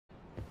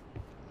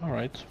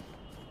Alright.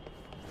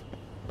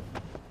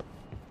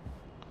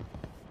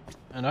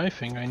 And I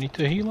think I need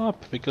to heal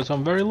up because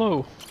I'm very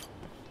low.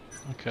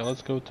 Okay,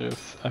 let's go to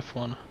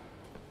F1.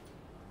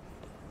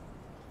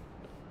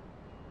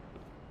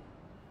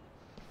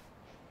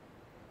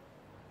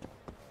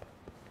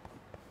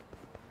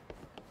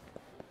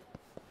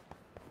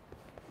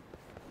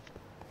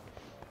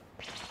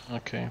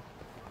 Okay.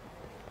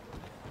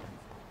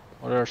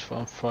 Well, there's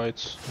some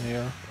fights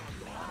here.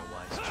 Not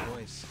a wise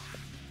choice.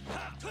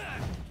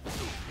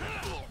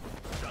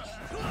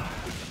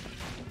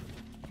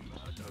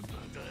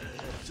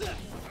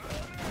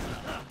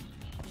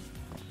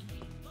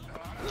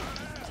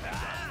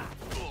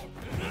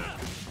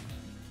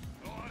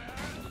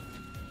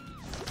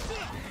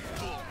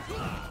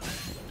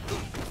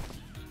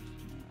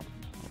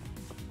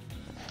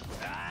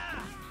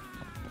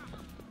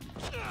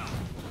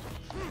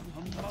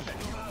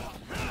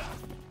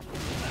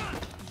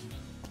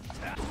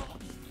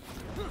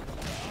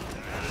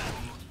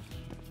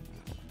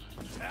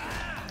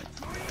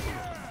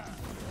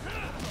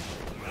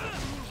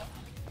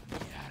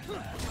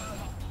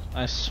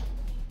 Nice.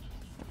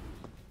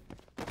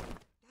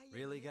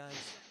 Really, guys?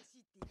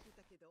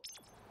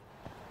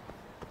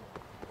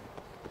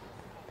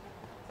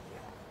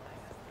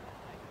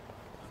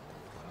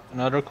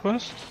 Another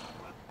quest?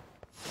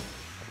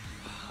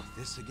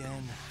 This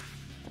again?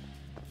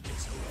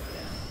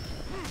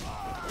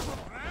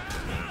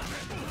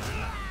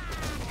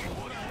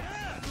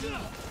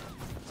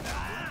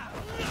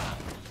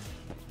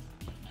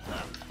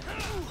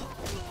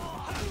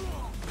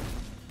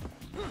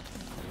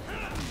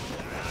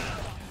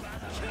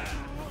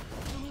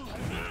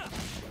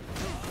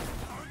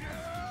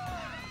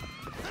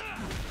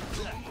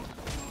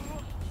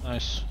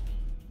 Nice.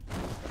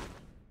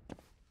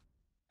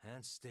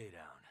 And stay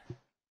down.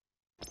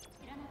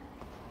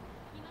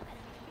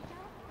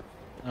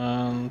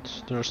 And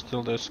there's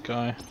still this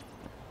guy.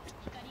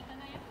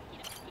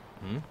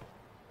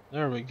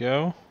 There we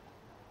go.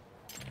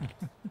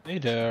 Hey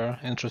there,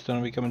 interested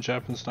in becoming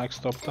Japan's next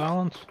top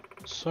talent?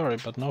 Sorry,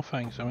 but no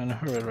thanks, I'm in a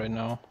hurry right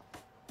now.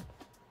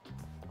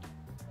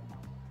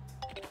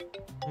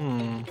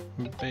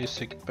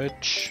 Basic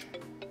bitch.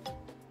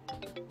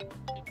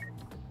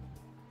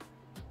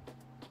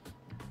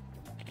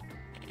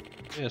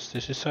 Yes,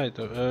 this is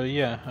Saito.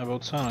 Yeah,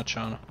 about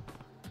Sana-chan.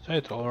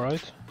 Saito,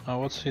 alright.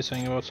 Now what's he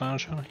saying about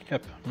Sana-chan?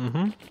 Yep,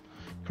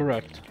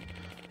 correct.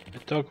 I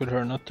talked with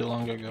her not too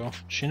long ago.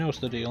 She knows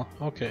the deal.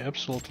 Okay,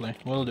 absolutely.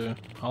 Will do.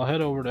 I'll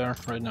head over there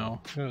right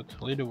now. Good.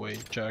 Lead the way,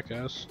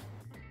 jackass.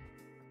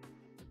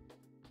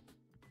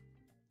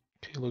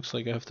 Okay, looks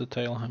like I have to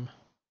tail him.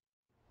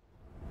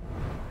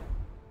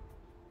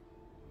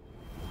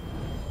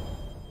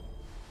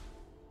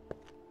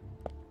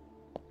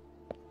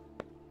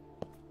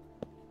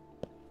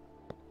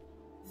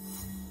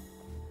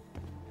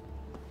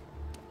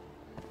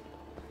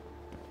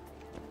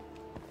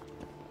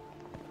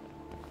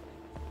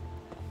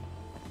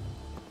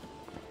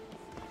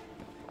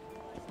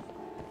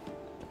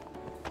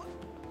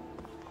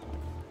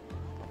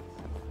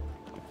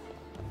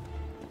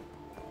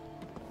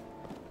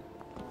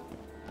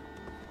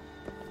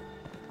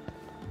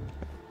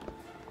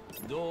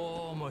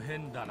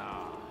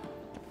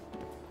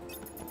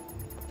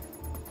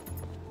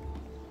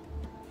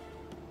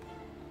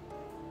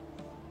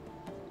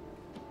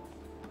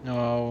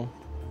 No.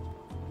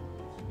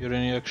 You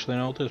didn't actually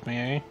notice me,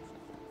 eh?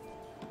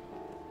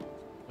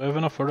 Do I have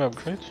enough for the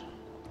upgrade?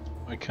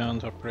 I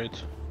can't upgrade.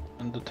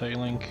 And the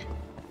tailing.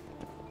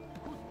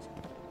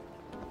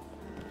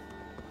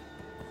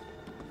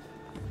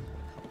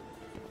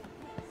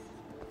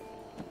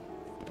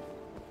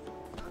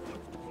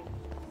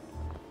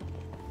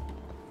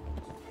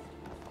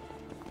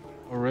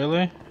 Oh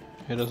really?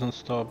 He doesn't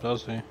stop,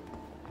 does he?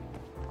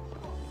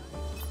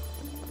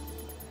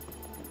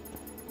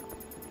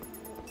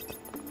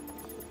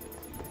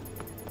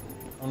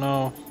 Oh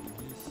no.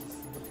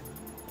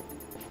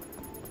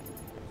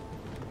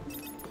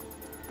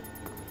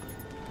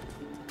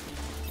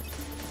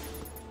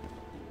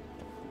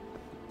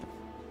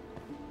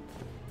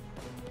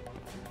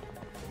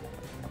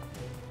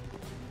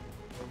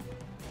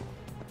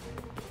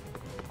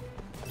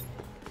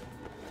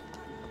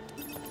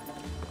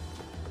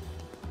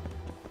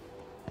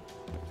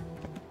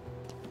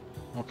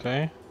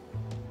 Okay.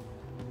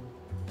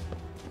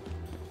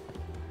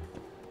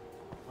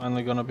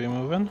 Finally gonna be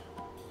moving.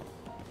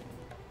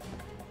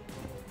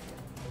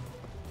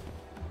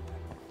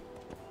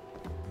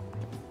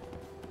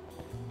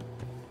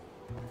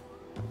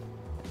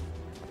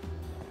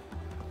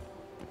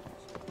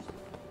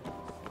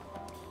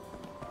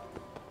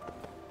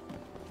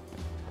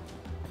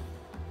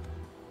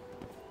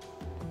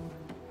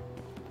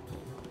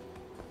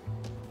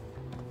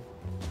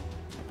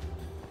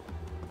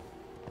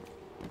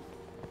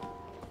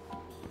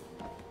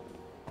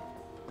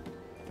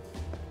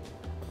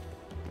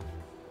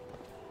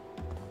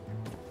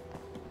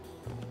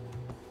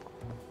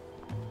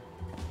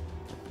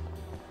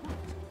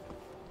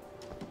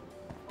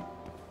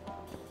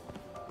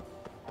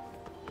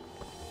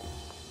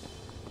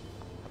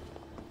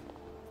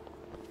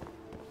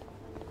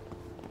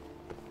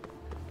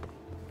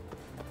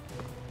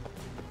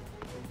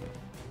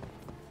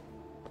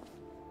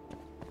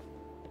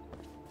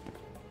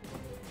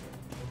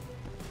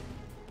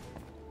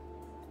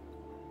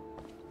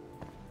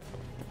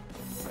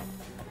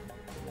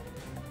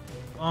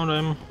 Found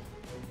him.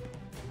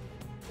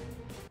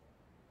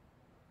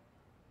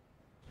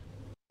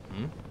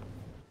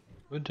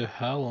 What the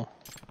hell?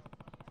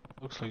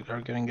 Looks like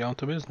they're getting down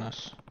to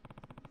business.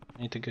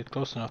 Need to get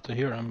close enough to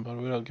hear him, but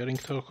without getting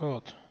too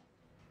caught.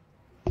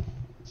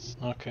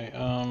 Okay,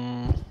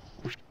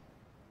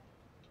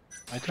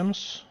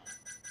 items?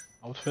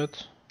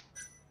 Outfit?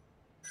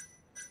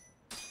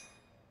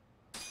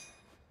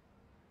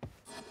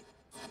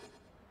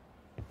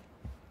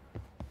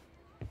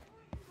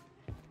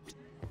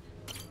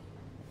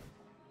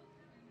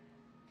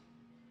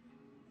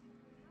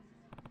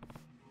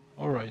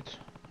 Alright,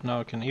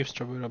 now I can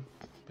eavesdrop without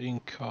being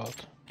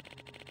caught.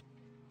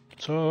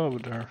 So over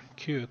there,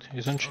 cute,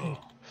 isn't she?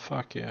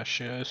 Fuck yeah,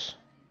 she is.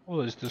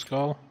 What is this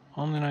girl?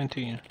 Only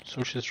 19,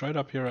 so she's right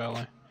up your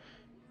alley.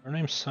 Her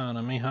name's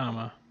Sana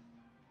Mihama.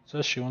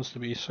 Says she wants to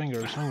be a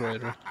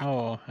singer-songwriter.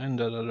 Oh, ain't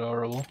that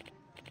adorable?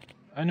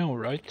 I know,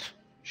 right?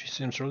 She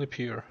seems really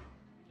pure.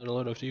 That a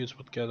lot of dudes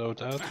would get out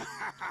that.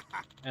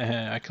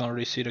 I can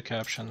already see the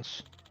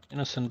captions.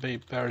 Innocent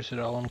babe parries it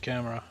all on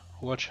camera.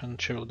 Watch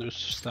and she'll do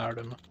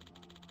stardom.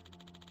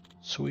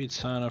 Sweet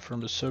Sana from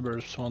the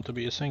suburbs wants to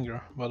be a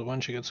singer, but when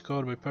she gets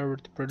caught by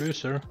pervert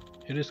producer,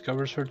 he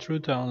discovers her true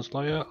talents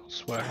lie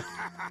elsewhere.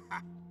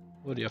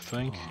 What do you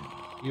think?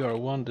 You are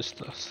one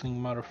disgusting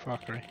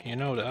motherfucker, you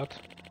know that?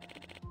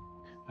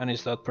 And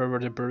is that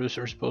perverted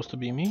producer supposed to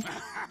be me?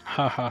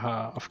 Ha ha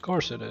ha, of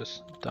course it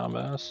is,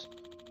 dumbass.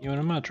 Even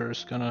a matter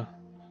is gonna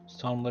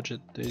sound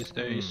legit these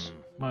days.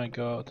 My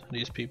god,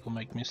 these people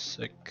make me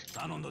sick.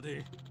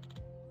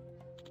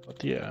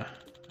 But yeah,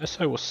 as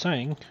I was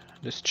saying,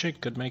 this chick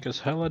could make us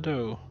hella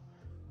dough.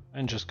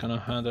 I'm just gonna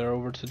hand her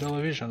over to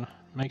television.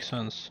 Makes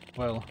sense.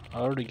 Well, I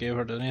already gave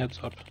her the heads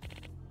up.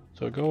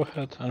 So go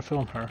ahead and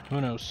film her.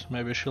 Who knows,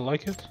 maybe she'll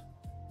like it?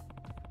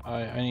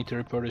 I need to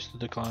report this to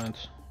the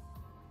client.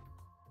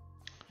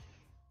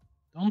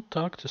 Don't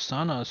talk to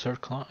Sana as your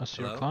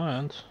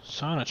client.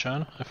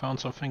 Sana-chan, I found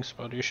some things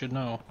about you should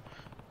know.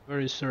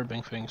 Very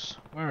disturbing things.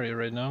 Where are you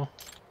right now?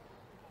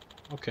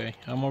 Okay,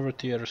 I'm over at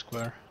Theater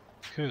Square.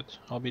 Good,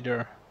 I'll be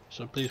there.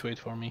 So please wait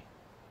for me.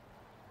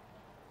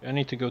 I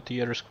need to go to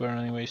Theater Square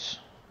anyways.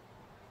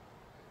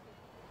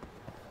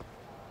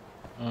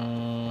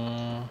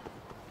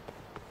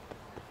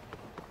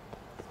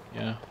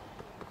 Yeah.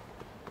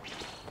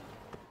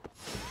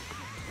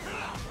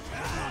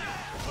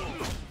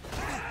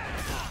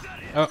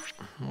 Oh,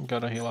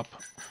 gotta heal up.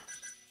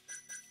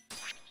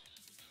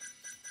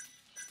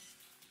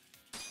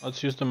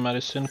 Let's use the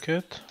medicine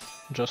kit,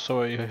 just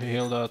so I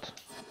heal that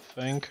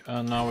thing,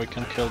 and now we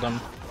can kill them.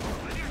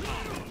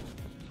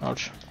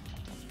 Ouch.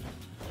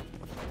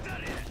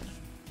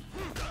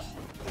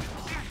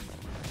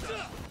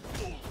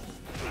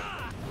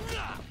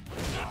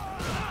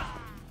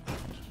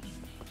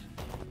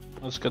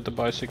 Let's get the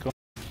bicycle.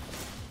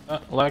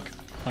 Lag.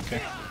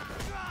 Okay.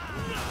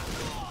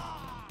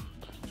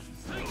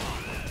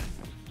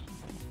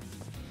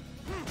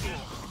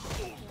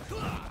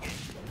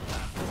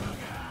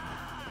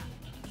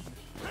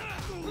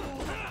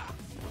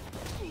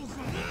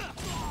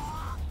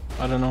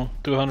 I don't know,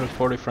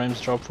 240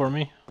 frames drop for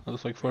me.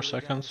 That's like 4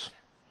 seconds.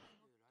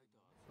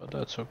 But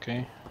that's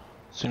okay.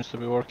 Seems to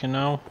be working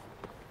now.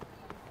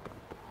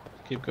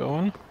 Keep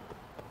going.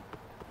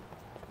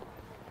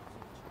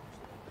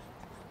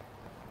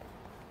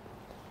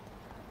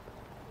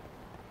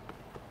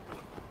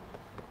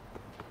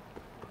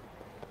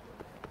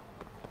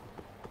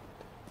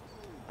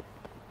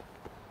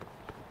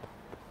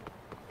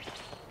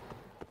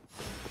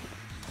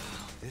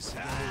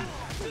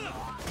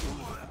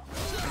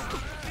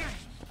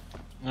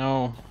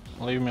 No,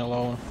 leave me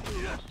alone.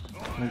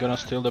 I'm gonna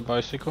steal the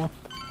bicycle.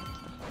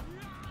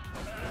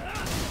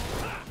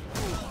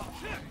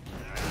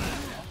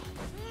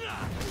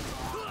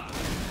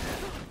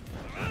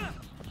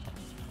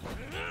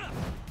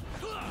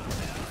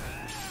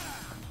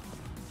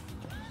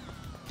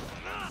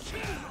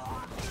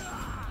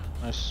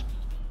 Nice.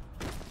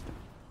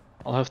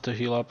 I'll have to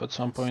heal up at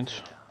some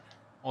point.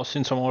 Well,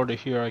 since I'm already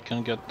here, I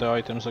can get the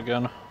items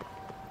again.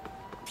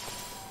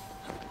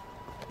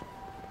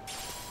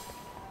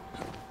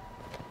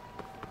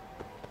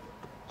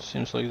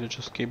 Seems like they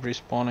just keep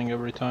respawning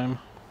every time.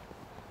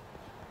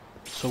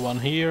 So one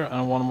here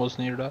and one was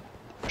near that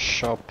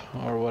shop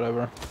or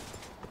whatever.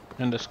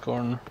 In this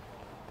corner.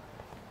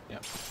 Yeah.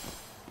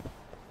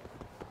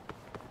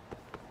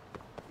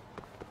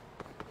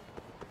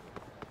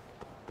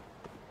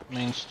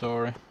 Main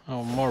story.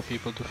 Oh, more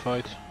people to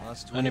fight.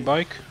 Any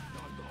bike?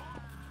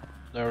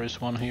 There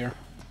is one here.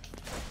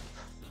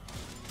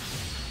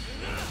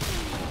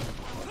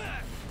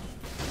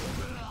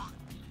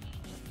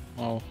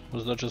 Oh,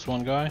 was that just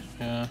one guy?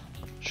 Yeah,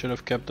 should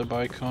have kept the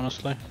bike,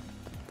 honestly.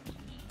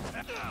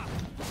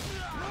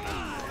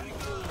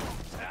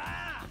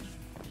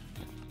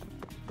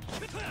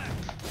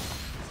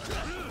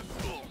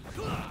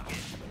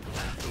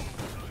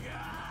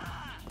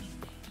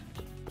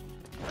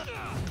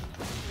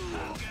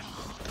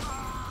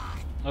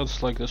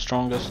 That's like the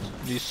strongest,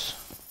 these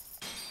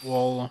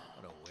wall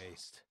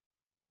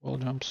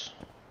jumps.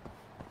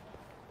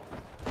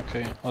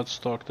 Okay, let's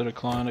talk to the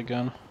client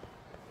again.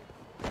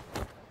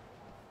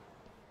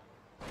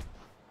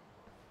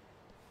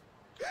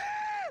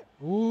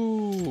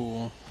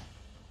 Ooh.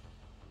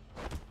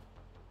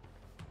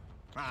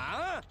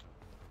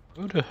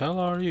 Who the hell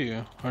are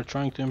you? Are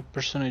trying to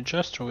impersonate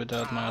Jester with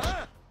that mask?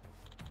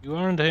 You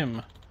aren't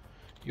him.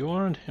 You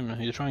aren't him.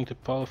 You're trying to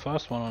pull a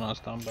fast one on us,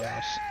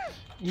 dumbass.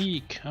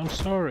 Eek, I'm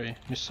sorry.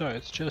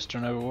 Besides, Jester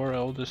never wore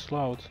all this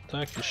loud,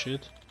 tacky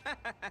shit.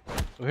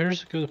 So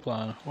here's a good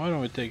plan. Why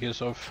don't we take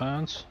his off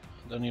hands?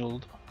 Then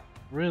he'll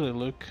really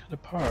look the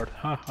part.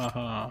 Ha ha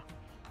ha.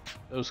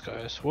 Those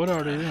guys, what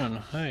are they doing?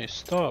 Hey,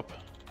 stop.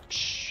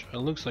 Shh, it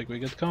looks like we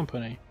got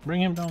company.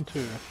 Bring him down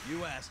too.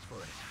 You asked for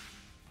it.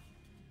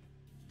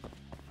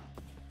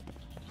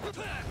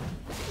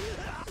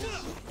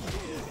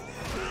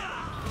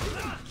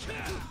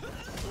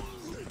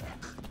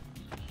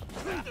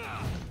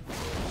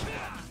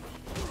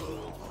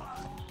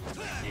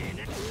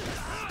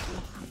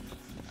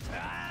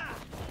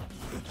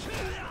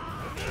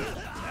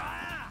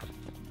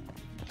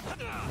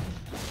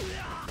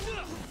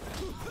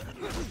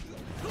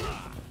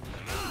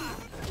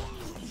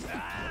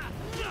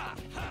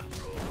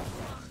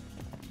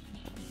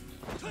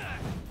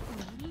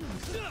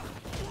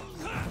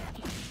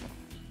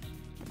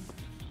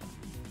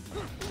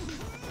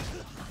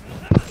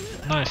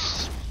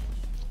 Nice.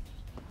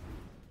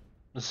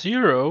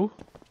 0?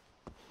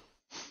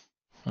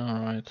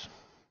 Alright.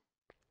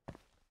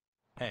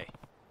 Hey.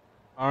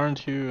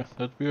 Aren't you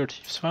that weird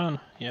Thieves fan?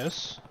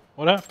 Yes.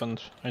 What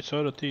happened? I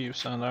saw the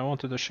thieves and I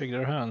wanted to shake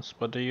their hands,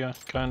 but they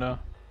kinda...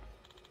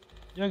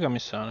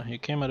 Yagami-san, you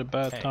came at a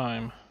bad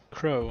time.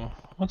 Crow,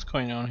 what's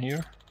going on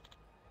here?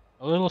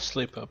 A little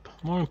slip up.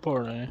 More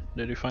importantly,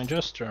 did you find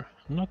Jester?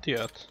 Not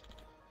yet.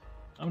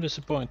 I'm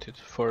disappointed.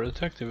 For a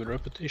detective with a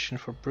reputation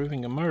for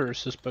proving a murder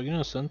suspect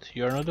innocent,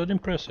 you are not that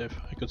impressive.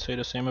 I could say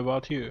the same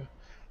about you.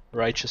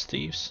 Righteous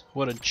thieves?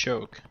 What a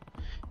joke.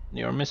 And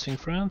your missing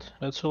friend?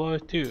 That's all I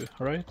do,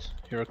 right?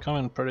 You're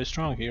coming pretty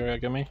strong here,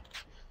 Yagami.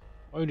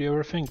 Why do you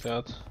ever think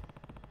that?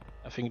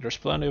 I think there's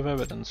plenty of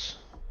evidence.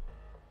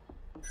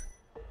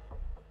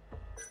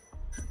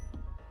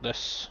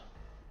 This.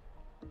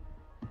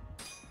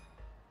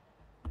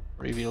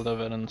 Revealed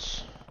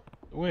evidence.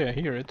 The way I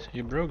hear it,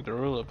 you broke the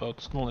rule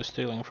about only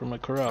stealing from the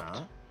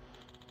corrupt.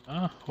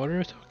 Ah, what are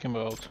you talking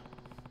about?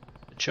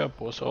 The job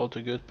was all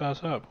too good to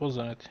pass up,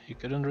 wasn't it? You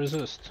couldn't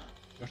resist.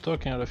 You're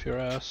talking out of your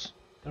ass.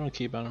 I don't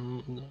keep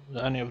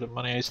any of the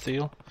money I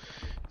steal.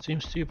 It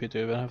seems stupid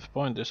to even have to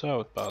point this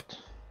out, but...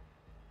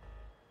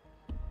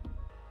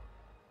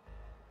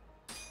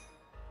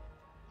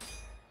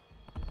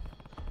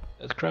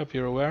 That crap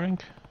you're wearing?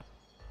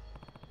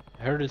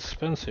 I heard it's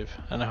expensive,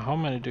 and how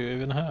many do you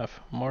even have?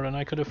 More than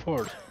I could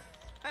afford.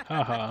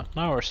 Haha,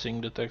 now we're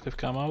seeing Detective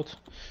come out.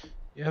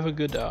 You have a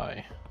good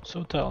eye.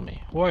 So tell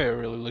me, why are you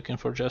really looking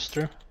for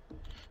Jester?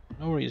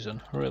 No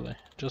reason, really.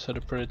 Just had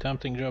a pretty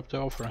tempting job to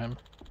offer him.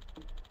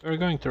 We're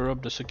going to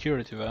rob the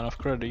security van of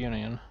Credit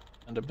Union.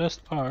 And the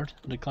best part,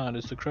 the client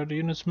is the Credit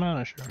Union's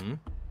manager.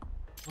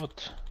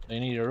 What? They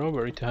need a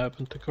robbery to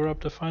happen to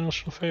corrupt a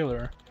financial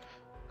failure.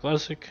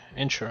 Classic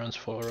insurance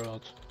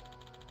fraud.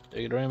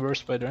 They get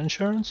reimbursed by their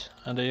insurance,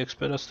 and they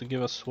expect us to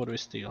give us what we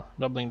steal,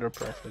 doubling their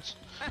profits.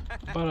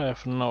 But I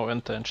have no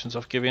intentions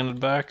of giving it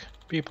back.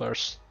 People are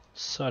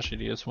such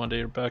idiots when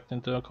they are backed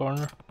into a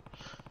corner.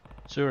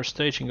 So we're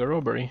staging a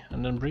robbery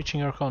and then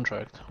breaching our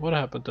contract. What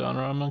happened to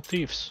honor among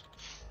thieves?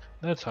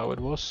 That's how it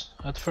was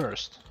at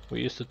first.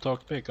 We used to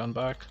talk big on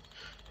back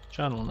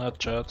channel net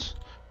chats,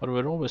 but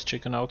we'd always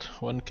chicken out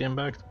when it came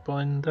back to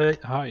pulling the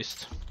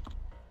heist.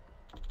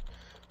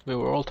 We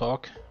were all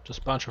talk, just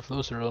a bunch of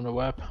losers on the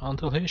web,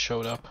 until he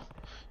showed up.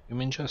 You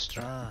mean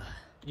Jester?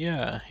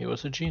 Yeah, he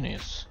was a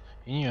genius.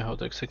 He knew how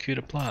to execute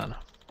a plan.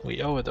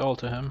 We owe it all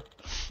to him.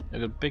 He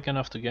got big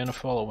enough to gain a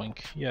following,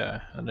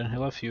 yeah, and then he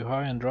left you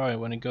high and dry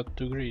when he got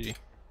too greedy.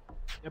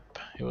 Yep,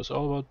 he was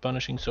all about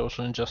punishing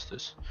social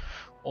injustice,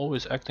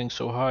 always acting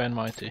so high and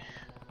mighty.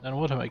 Then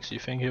what makes you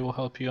think he will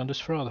help you on this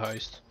fraud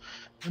heist?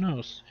 Who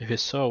knows, if he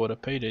saw what a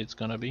payday it's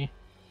gonna be.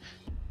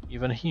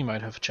 Even he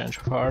might have a change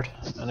of heart,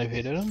 and if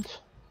he didn't,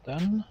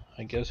 then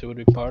I guess it would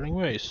be parting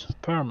ways,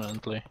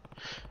 permanently.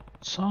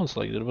 Sounds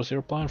like that was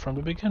your plan from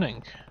the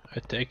beginning. I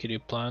take it you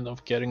planned on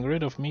getting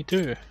rid of me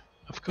too.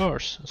 Of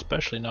course,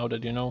 especially now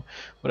that you know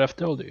what I've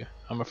told you.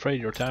 I'm afraid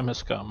your time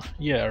has come.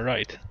 Yeah,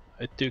 right.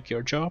 I took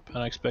your job and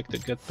I expect to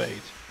get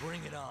paid.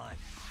 Bring it on.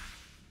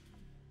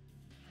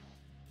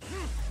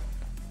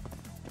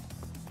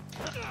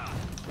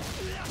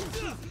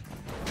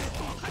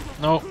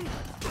 No.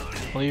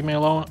 Leave me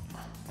alone.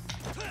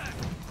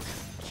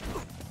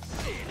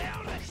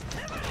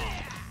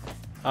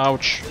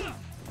 Ouch.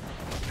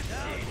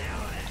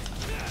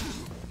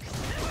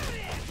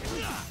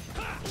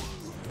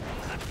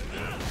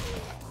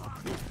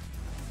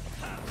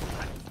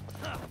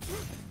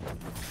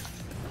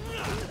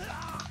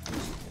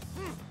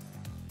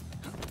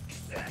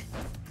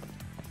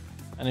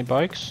 Any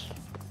bikes?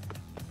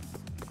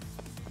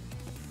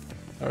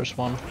 There's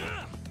one.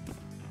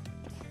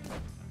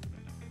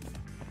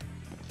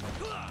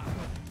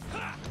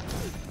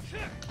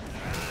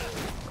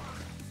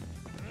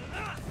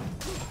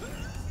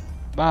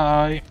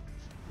 Bye!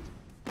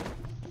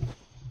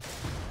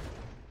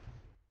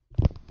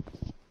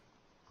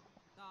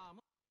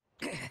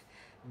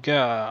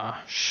 Gah,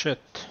 shit.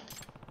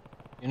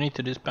 You need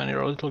to disband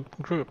your little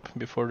group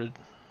before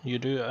you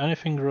do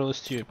anything really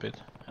stupid.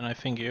 And I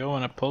think you owe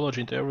an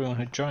apology to everyone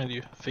who joined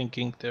you,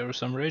 thinking they were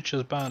some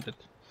righteous bandit.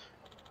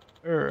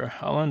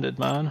 I'll end it,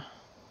 man.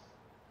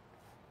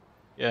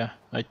 Yeah,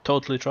 I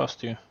totally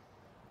trust you.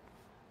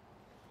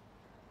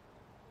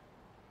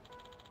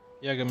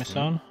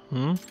 Yagami-san,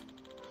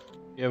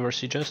 You ever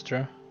see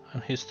Jester?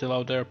 And he's still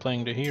out there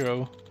playing the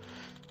hero.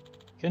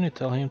 Can you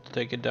tell him to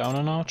take it down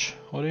a notch?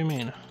 What do you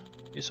mean?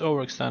 He's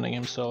overextending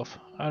himself.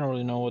 I don't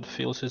really know what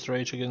fuels his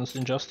rage against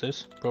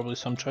injustice. Probably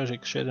some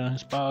tragic shit in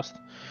his past.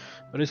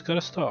 But he's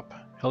gotta stop.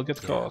 He'll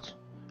get caught.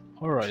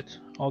 Alright,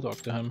 I'll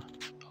talk to him.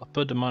 I'll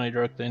put the money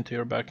directly into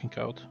your bank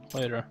account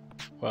later.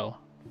 Well,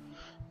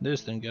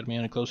 this didn't get me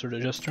any closer to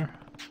Jester.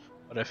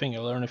 But I think I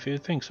learned a few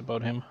things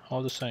about him,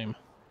 all the same.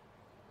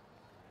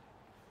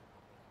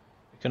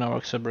 You can now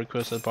accept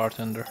requests as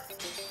bartender.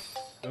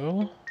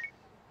 Cool.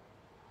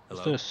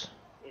 What's this?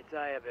 It's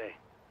Ayabe.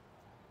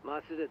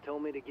 Masuda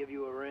told me to give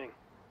you a ring.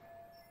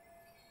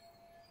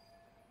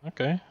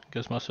 Okay,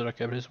 guess Masuda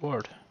kept his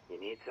word. You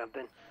need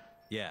something?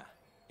 Yeah,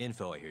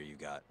 info I hear you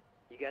got.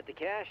 You got the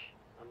cash?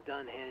 I'm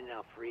done handing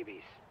out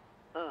freebies.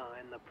 Oh,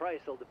 and the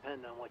price will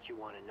depend on what you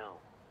want to know.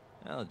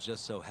 Well, it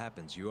just so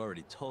happens you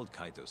already told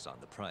Kaito-san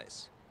the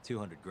price.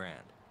 200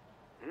 grand.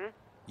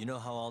 You know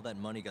how all that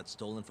money got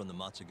stolen from the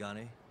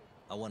Matsugane?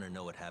 I want to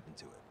know what happened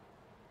to it.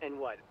 And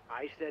what,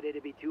 I said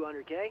it'd be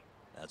 200K?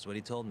 That's what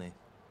he told me.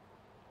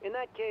 In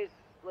that case,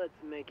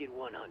 let's make it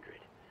 100.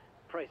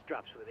 Price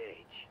drops with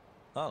age.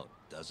 Oh,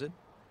 does it?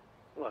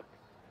 Look,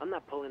 I'm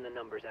not pulling the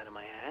numbers out of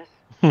my ass.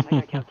 I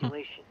got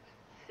calculations.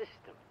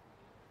 System.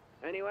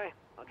 Anyway,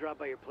 I'll drop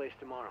by your place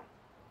tomorrow.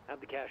 Have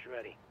the cash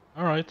ready.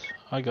 Alright,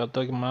 I got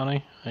the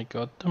money.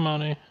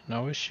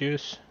 No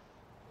issues.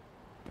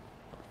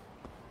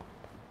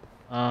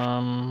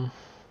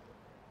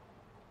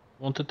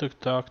 Wanted to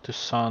talk to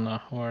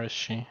Sana. Where is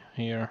she?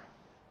 Here.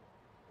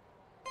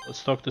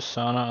 Let's talk to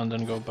Sana and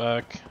then go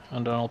back,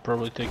 and then I'll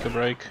probably take a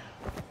break.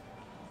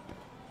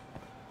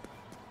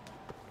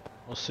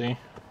 We'll see.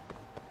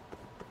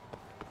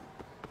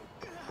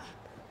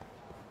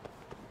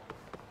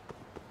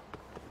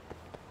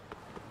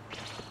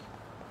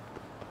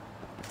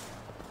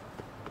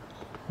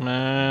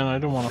 Man, I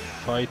don't want to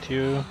fight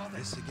you.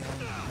 This again?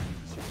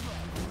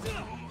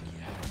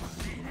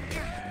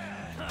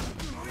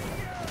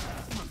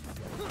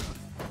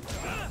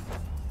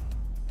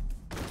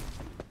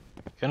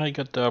 Can I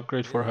get the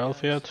upgrade for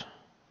health yet?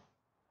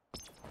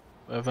 Do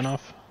I have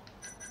enough?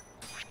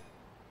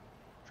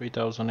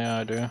 3000, yeah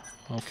I do.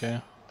 Okay.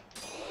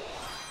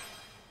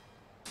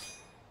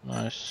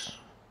 Nice.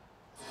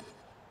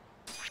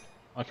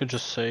 I could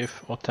just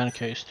save, or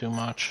 10k is too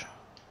much.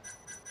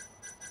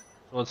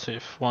 So let's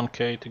save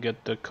 1k to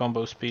get the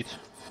combo speed.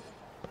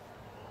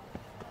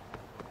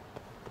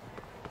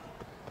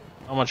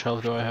 How much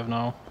health do I have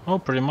now? Oh,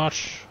 pretty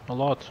much. A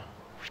lot.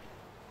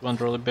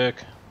 Went really big.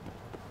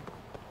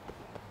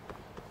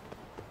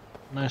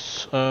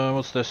 Nice.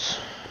 What's this?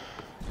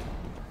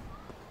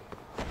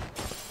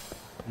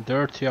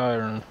 Dirty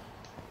iron.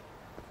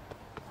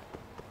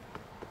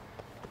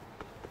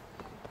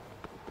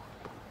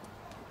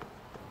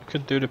 I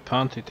could do the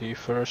panty tea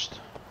first,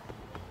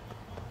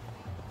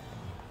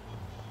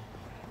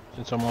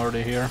 since I'm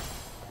already here.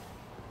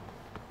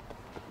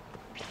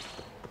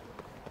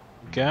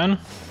 Again?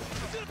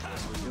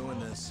 We're doing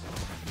this.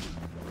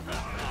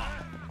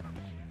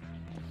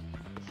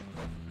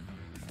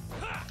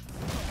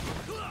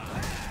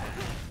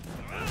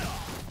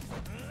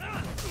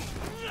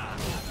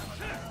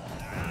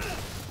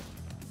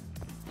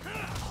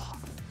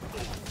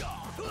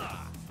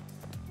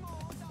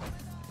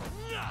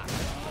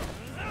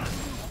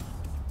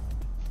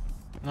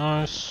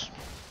 Nice.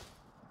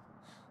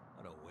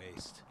 What a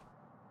waste.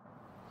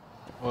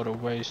 What a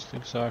waste,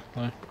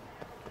 exactly.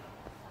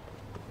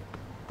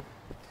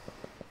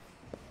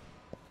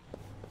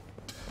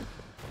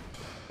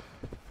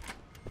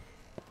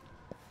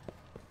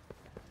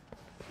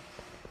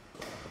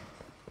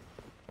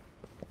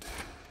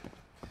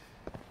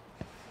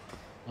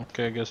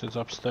 Okay, I guess it's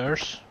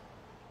upstairs.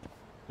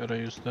 Gotta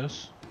use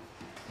this.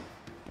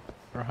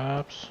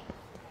 Perhaps.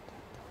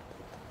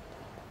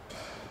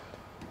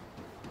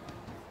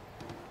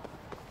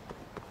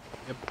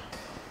 Yep.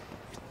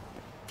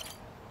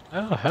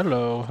 Oh,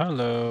 hello,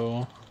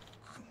 hello.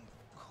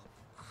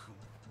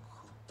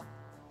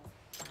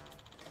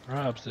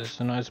 Perhaps this is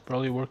a nice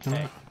burly working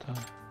out.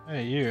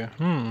 Hey you,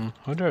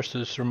 who dares to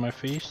disturb my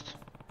feast?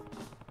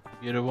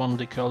 You're the one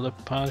they call the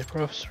Panty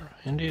Professor?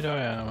 Indeed I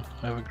am.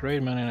 I have a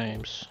great many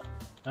names.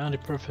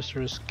 Panty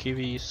Professors,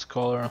 Kiwi,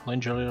 Scholar,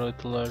 Lingerie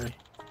Little Larry.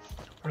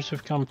 First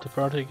you've come to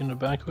partake in the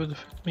banquet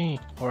with me,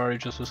 or are you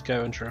just a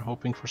scavenger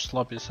hoping for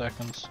sloppy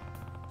seconds?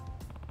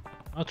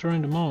 Not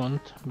during the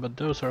moment, but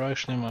those are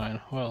actually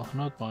mine. Well,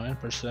 not mine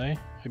per se.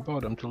 I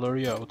bought them to lure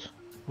you out.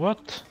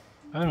 What?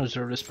 I don't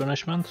deserve this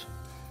punishment.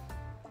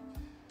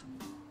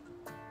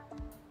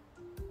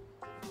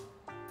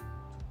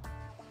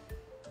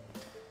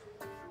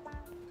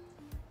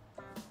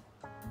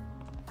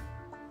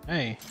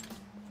 Hey,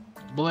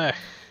 blech,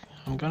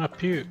 I'm gonna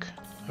puke.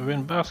 I've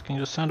been basking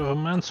the scent of a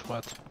man's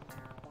sweat.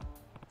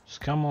 Just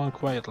come along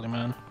quietly,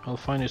 man. I'll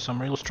find you some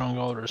real strong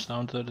orders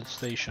down to the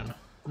station.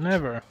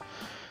 Never!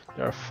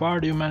 There are far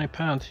too many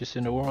panties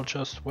in the world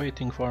just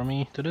waiting for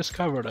me to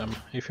discover them.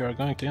 If you are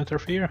going to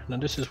interfere, then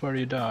this is where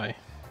you die.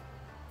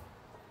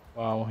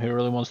 Wow, he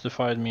really wants to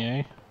fight me,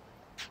 eh?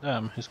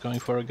 Damn, he's going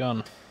for a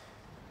gun.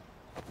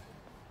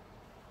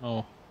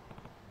 Oh.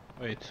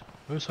 Wait,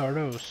 whose are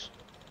those?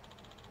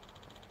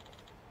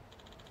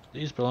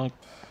 These belong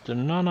to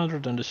none other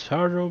than this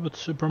hard robot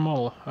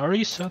supermodel,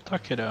 Arisa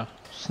Takeda.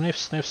 Sniff,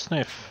 sniff,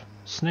 sniff.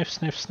 Sniff,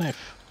 sniff,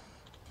 sniff.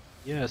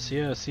 Yes,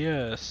 yes,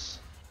 yes.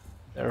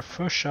 Their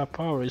fuchsia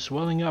power is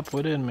welling up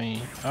within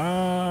me.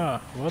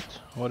 Ah, what?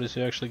 What, is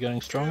he actually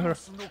getting stronger?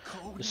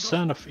 The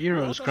son of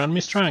heroes grant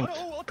me strength.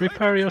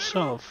 Prepare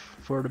yourself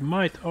for the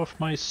might of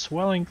my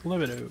swelling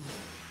libido.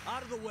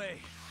 Out of the way.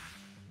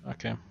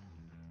 Okay.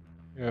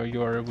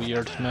 You are a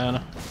weird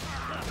man.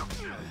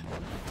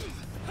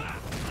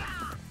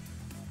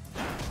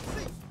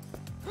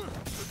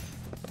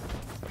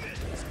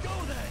 Let's go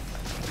then.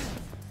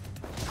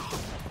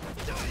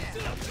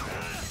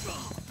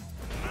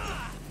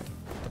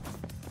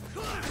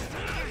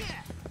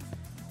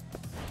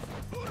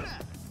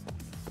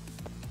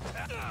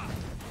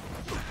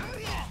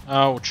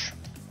 Ouch.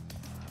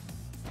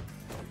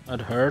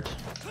 That hurt.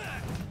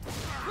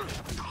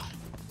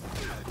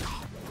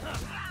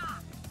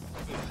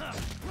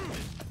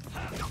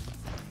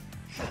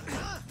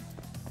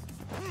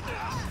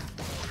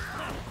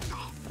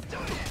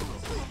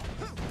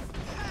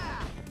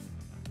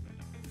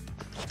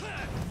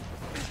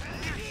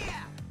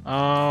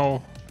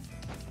 Ow.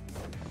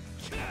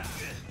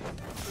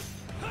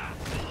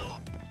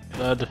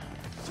 Dead.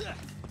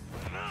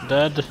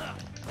 Dead.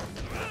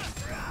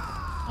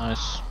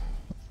 Nice.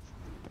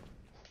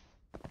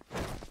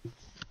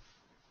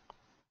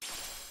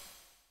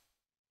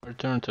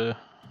 Return to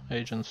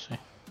agency.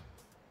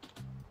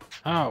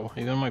 Ow,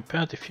 even my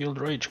panty-fueled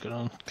rage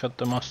couldn't cut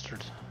the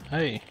mustard.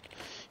 Hey,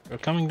 you're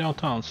coming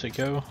downtown,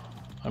 sicko.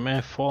 I may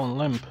have fallen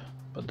limp,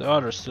 but the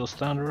others still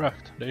stand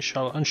erect. They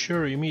shall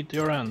ensure you meet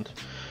your end.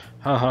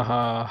 Ha ha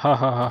ha, ha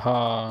ha ha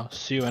ha,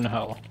 see you in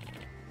hell.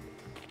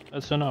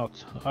 That's an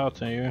out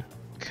on you.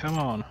 Come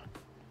on.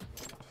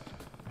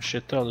 I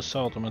should tell the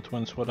Ultimate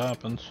Twins what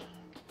happened.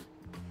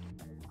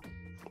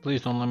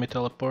 Please don't let me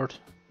teleport.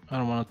 I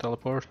don't want to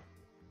teleport.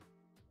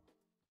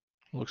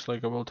 Looks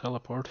like I will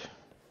teleport.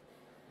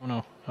 Oh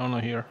no, I'm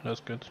not here, that's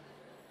good.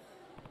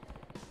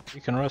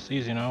 You can rest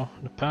easy now.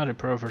 The panty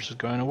perverse is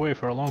going away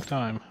for a long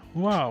time.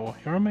 Wow,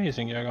 you're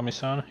amazing,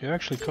 Yagami-san. You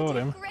actually caught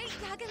him.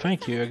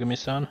 Thank you,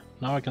 Yagami-san.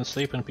 Now I can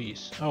sleep in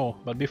peace. Oh,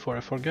 but before I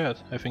forget,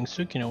 I think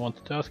Tsukino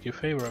wanted to ask you a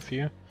favor of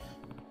you.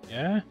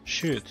 Yeah?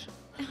 Shoot.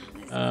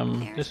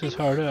 This is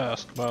hard to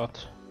ask,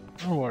 but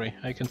don't worry,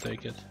 I can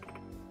take it.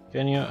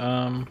 Can you,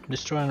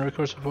 destroy any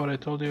records of what I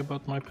told you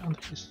about my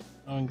panties?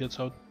 Knowing that's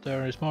out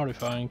there is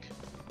mortifying.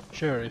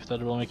 Sure, if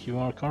that will make you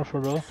more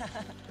comfortable.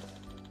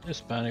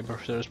 This panty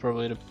professor is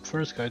probably the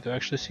first guy to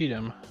actually see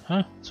them.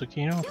 Huh,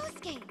 Tsukino?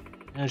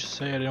 Can I just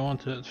say I didn't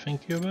want to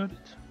think you about it?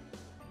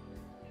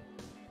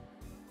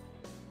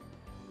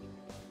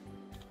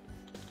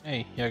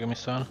 Hey,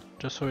 Yagami-san,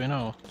 just so you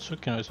know,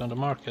 Tsukino is on the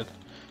market.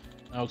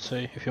 I would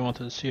say, if you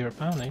wanted to see her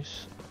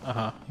panties...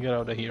 Aha, get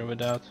out of here with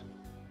that.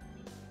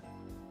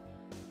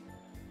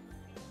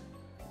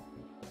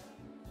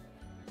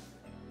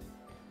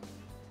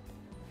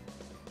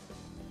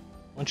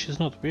 When she's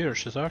not weird,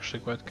 she's actually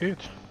quite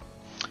cute.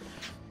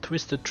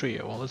 Twisted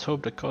trio. Let's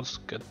hope the cops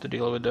get to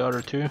deal with the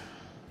other two.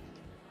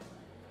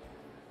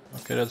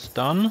 Okay, that's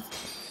done.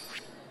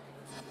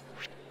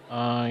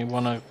 I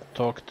wanna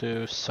talk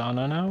to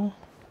Sana now.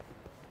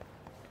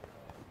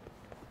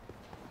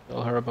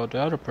 Tell her about the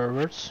other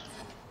perverts.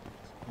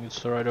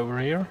 It's right over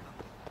here.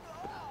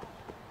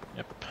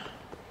 Yep.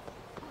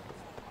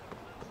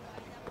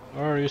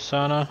 Where are you,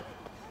 Sana?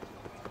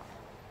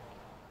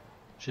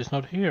 She's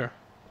not here.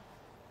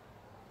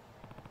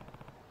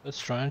 That's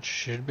strange.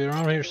 She should be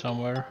around here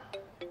somewhere.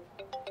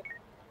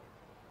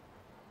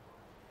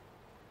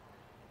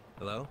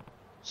 Hello?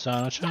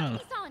 Sana-chan.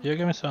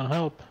 Yagami-san,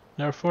 help.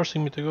 They're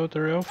forcing me to go to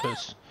the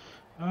office.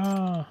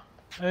 Ah.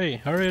 Hey,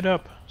 hurry it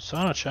up.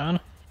 Sana-chan.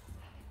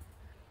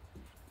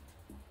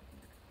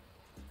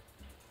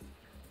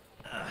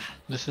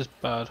 This is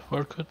bad.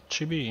 Where could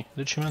she be?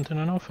 Did she meant in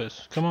an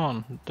office? Come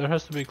on, there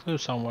has to be a clue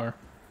somewhere.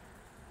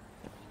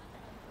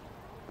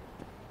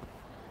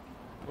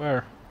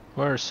 Where?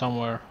 Where is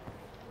somewhere?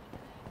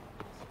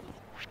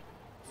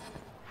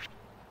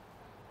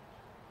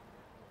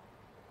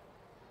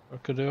 Where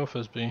could the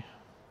office be?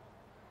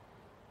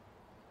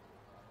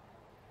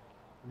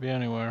 Could be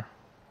anywhere.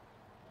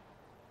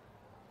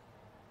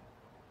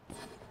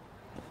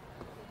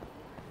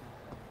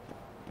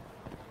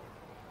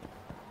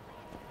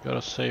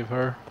 Gotta save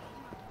her.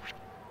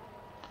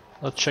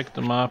 Let's check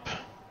the map.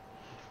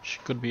 She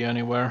could be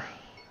anywhere.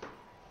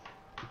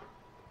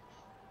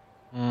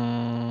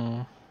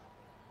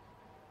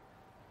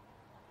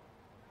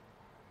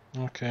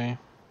 Okay.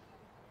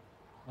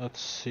 Let's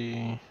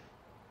see.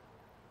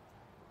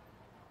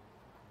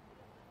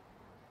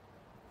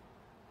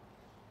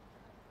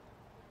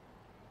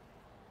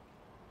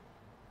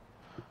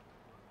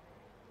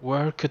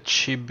 Where could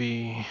she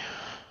be?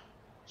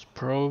 It's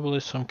probably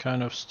some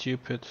kind of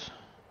stupid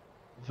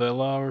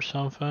villa or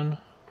something,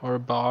 or a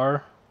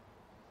bar.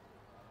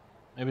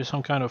 Maybe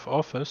some kind of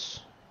office.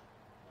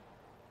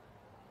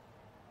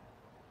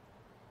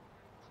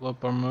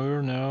 Club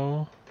Armour,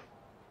 no.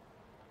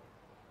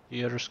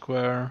 Theater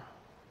Square.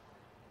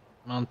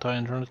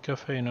 Internet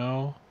Cafe,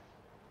 no.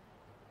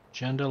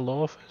 Jandal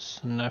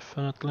office,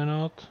 definitely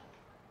not.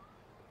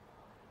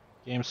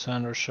 Game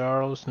Center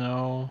Charles,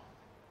 no.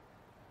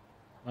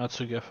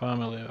 Matsuga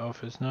family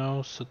office,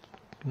 no.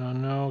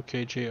 No.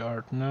 KJ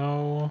Art,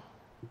 no.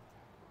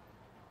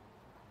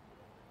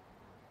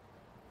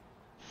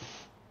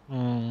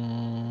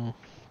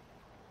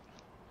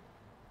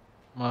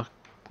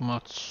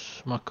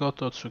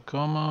 Makoto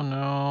Tsukoma,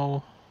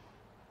 no.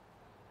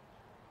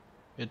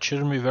 It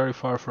shouldn't be very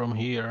far from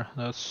here,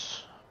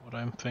 that's what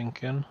I'm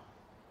thinking.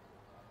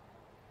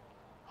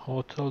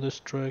 Hotel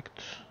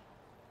District.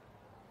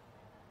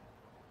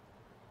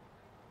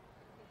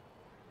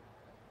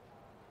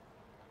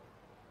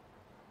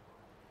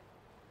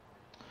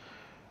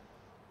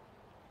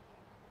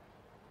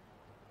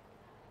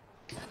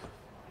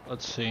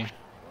 Let's see.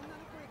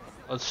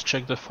 Let's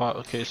check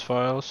the case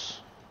files.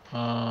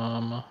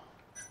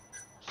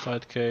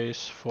 Side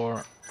case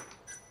for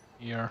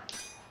here.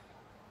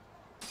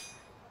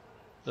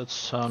 That's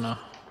Sana.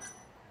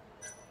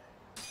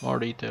 More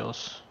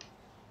details.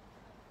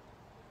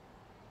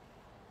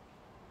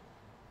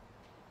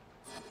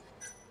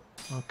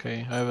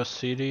 Okay, I have a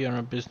CD and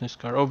a business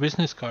card. Oh,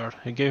 business card.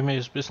 He gave me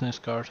his business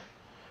card.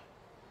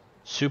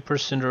 Super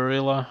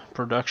Cinderella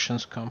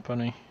Productions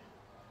Company.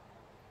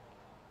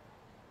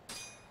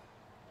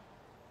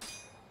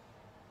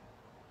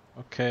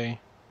 Okay,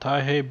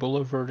 Taihei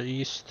Boulevard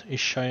East,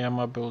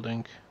 Ishiyama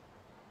Building.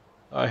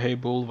 Taihei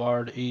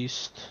Boulevard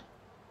East,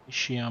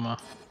 Ishiyama.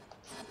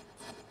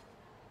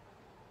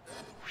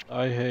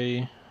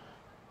 Taihei,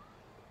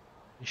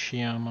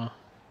 Ishiyama.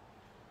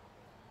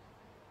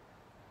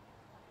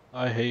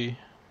 Taihei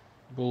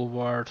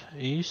Boulevard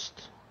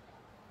East,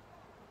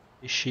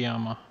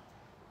 Ishiyama.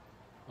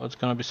 Oh, it's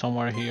gonna be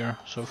somewhere here,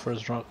 so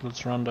first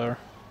let's run there.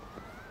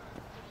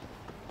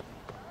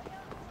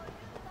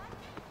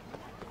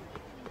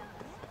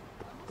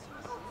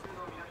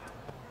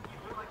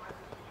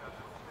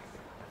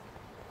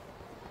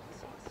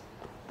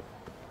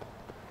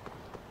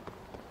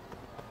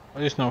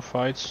 At least no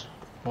fights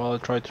while I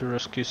try to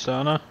rescue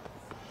Sana.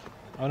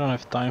 I don't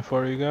have time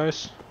for you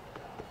guys.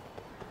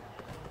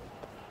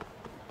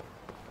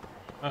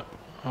 I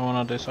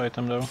wanted this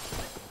item though.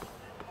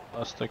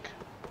 Plastic.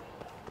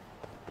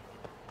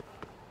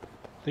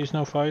 Please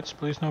no fights,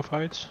 please no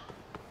fights.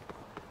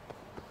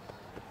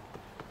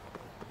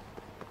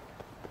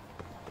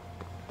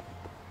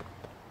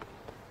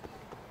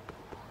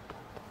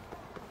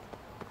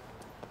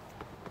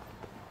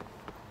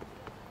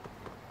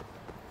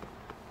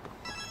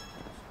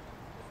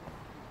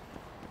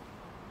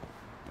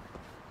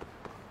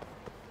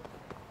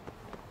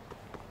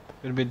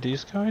 Could be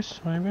these guys,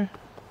 maybe?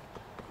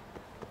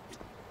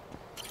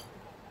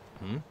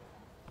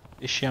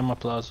 Ishiyama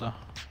Plaza.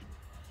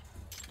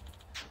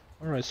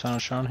 Alright,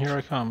 Sunshine, here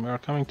I come. We are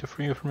coming to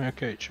free you from your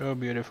cage. Oh,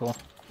 beautiful.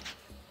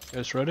 You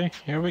guys ready?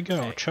 Here we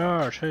go. Hey.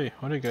 Charge! Hey,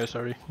 what are you guys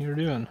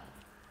doing?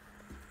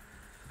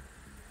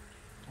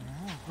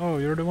 Oh,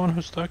 you're the one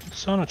who's talking to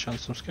Sana-chan.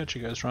 Some sketchy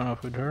guys ran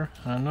off with her,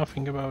 and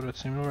nothing about it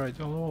seemed alright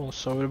at all.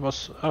 So it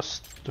was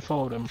us to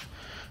follow them.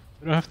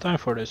 We don't have time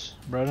for this,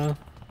 Brandon.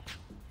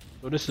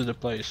 So this is the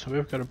place.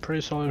 We've got a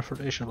pretty solid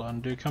infiltration plan.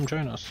 Do you come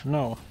join us?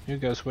 No. You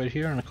guys wait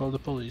here and call the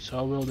police.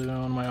 I will do it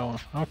on my own.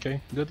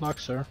 Okay. Good luck,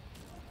 sir.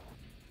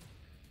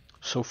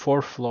 So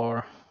 4th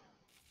floor.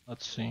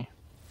 Let's see.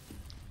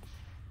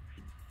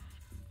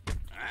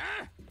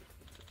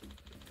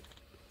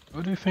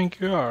 Who do you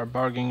think you are?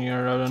 Barging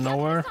here out of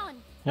nowhere?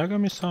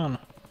 Yagami-san.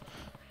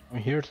 I'm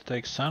here to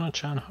take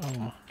Sana-chan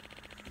home.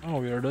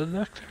 Oh, you're the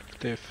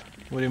detective.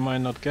 Would you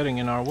mind not getting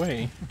in our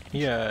way?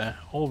 Yeah,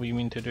 all we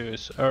mean to do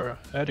is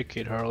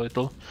educate her a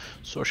little,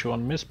 so she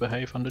won't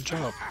misbehave on the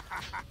job.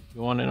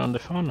 You want in on the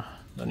fun?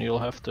 Then you'll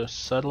have to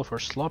settle for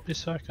sloppy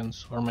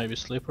seconds, or maybe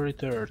slippery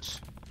thirds.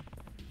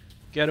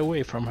 Get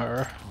away from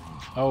her.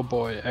 Oh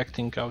boy,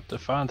 acting out the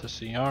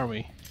fantasy, are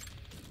we?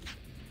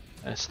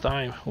 It's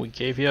time, we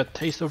gave you a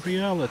taste of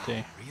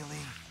reality.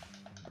 Really?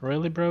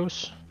 Really,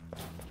 bros?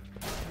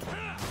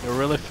 You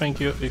really think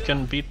you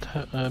can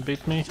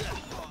beat me?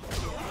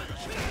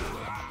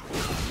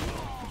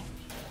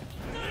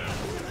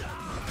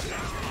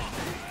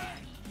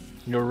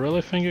 You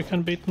really think you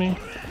can beat me?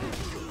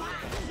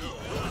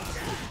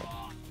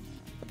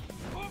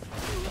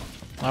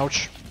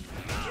 Ouch.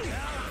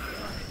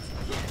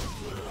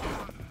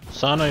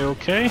 Sana, you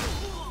okay?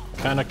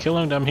 Kinda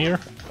killing them here.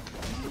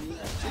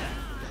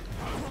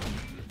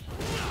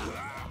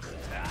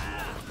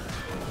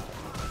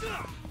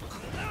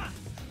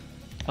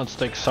 Let's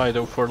take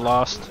Saito for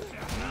last.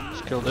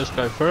 Let's kill this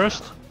guy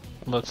first.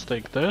 let's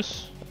take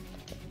this.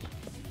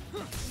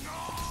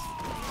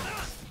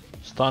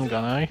 Stun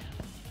gun, eh?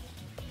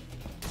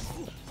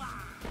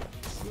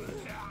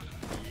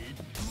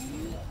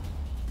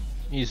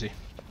 Easy.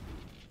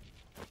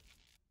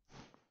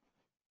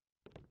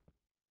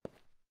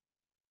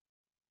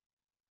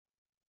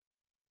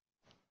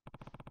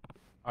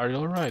 Are you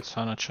alright,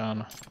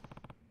 Sana-chan?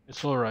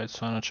 It's alright,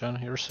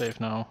 Sana-chan, you're safe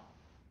now.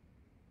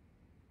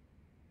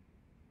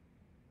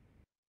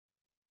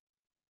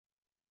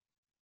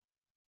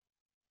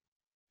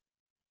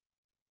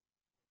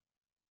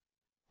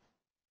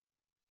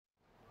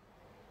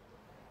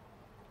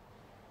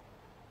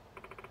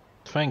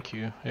 Thank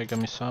you,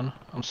 Yagami-san.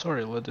 I'm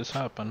sorry I let this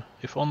happen.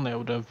 If only I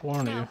would have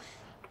warned you.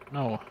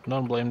 No,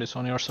 don't blame this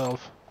on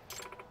yourself.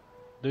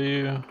 Do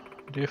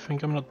you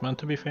think I'm not meant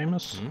to be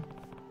famous?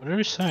 What are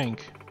you saying?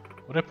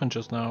 What happened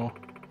just now?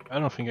 I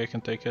don't think I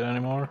can take it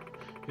anymore.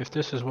 If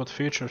this is what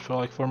future felt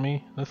like for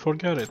me, then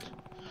forget it.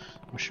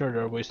 I'm sure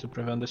there are ways to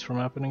prevent this from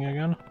happening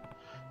again.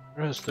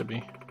 There has to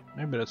be.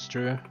 Maybe that's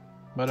true.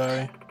 But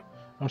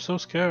I'm so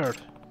scared.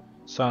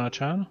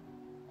 Sana-chan?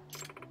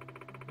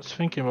 Just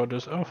thinking about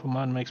this awful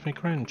man makes me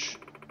cringe.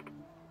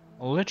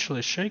 I'm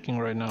literally shaking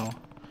right now.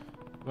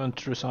 I went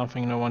through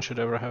something no one should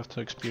ever have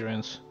to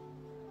experience.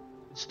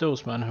 It's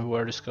those men who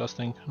were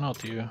disgusting,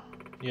 not you.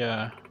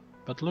 Yeah,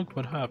 but look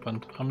what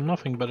happened. I'm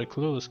nothing but a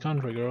clueless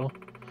country girl,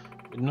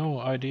 with no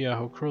idea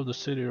how cruel the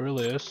city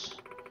really is.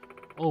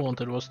 All I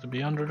wanted was to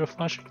be under the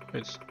flashing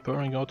lights,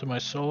 pouring out to my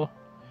soul,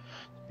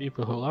 the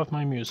people who love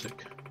my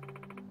music.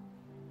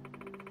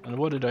 And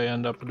what did I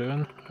end up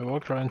doing? I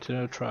walked right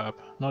into a trap,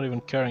 not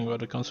even caring about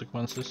the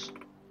consequences.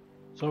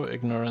 So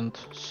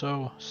ignorant,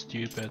 so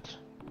stupid.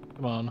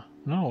 Come on.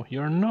 No,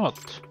 you're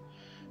not!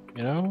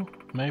 You know,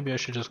 maybe I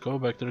should just go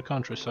back to the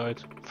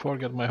countryside,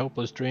 forget my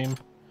hopeless dream.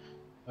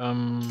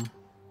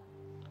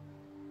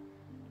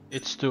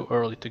 It's too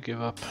early to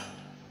give up.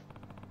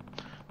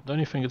 Don't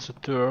you think it's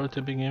too early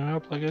to be giving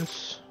up like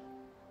this?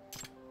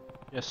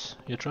 Yes,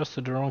 you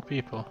trusted the wrong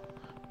people,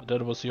 but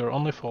that was your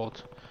only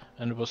fault,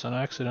 and it was an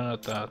accident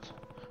at that.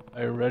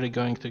 Are you really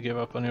going to give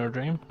up on your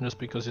dream, just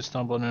because you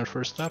stumbled on your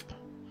first step?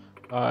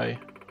 I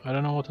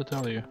don't know what to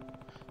tell you.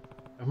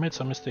 I've made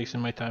some mistakes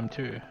in my time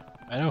too.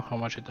 I know how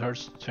much it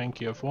hurts to think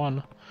you have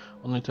won,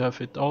 only to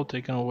have it all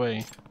taken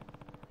away.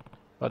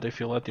 But if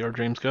you let your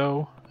dreams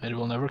go, it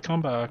will never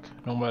come back,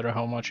 no matter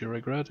how much you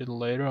regret it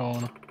later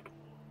on.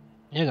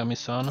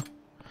 Yagami-san.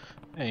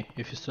 Hey,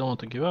 if you still want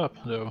to give up,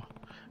 though,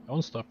 I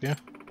won't stop you.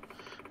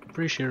 I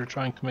appreciate you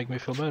trying to make me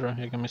feel better,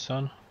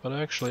 Yagami-san, but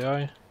actually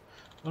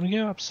don't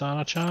give up,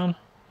 Sana-chan.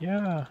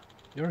 Yeah,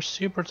 you're a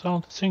super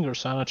talented singer,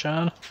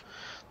 Sana-chan.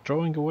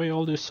 Throwing away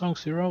all these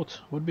songs you wrote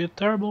would be a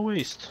terrible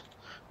waste.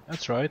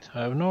 That's right,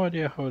 I have no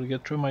idea how to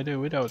get through my day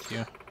without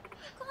you.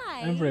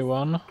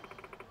 Everyone,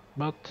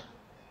 but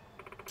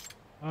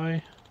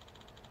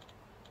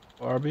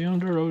far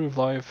beyond the road of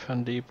life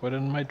and deep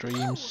within my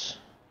dreams.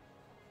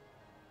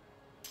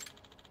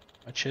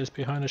 I chase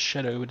behind a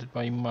shadow that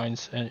my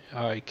mind's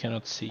eye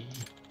cannot see.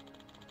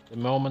 The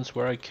moments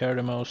where I care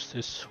the most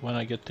is when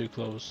I get too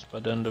close,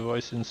 but then the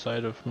voice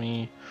inside of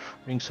me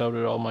rings out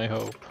with all my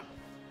hope.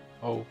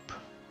 Hope.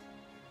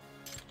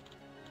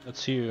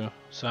 That's you,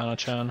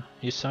 Sana-chan.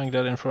 You sang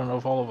that in front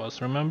of all of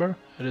us, remember?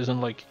 It isn't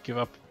like give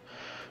up.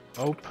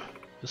 Hope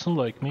isn't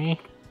like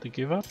me to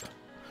give up.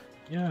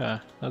 Yeah,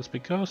 that's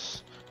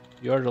because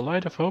you are the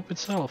light of hope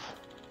itself.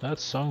 That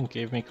song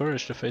gave me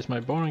courage to face my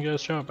boring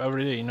ass job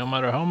every day, no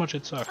matter how much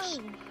it sucks.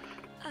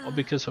 All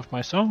because of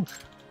my song?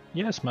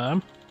 Yes,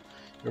 ma'am.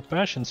 Your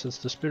passion sets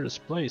the spirit's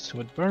place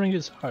with burning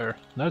desire.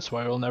 That's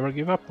why I will never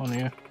give up on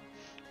you.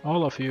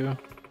 All of you.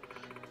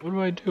 What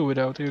do I do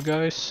without you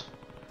guys?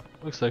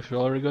 Looks like you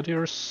already got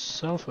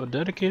yourself a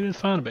dedicated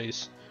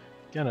fanbase.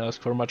 Can't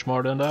ask for much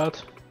more than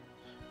that.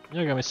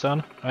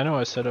 Yagami-san, I know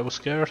I said I was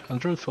scared,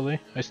 and truthfully,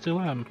 I still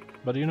am.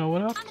 But you know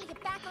what? I'm gonna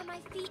get back on my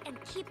feet and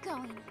keep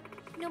going,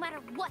 no matter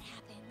what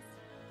happens.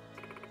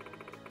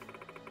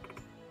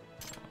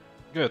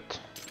 Good.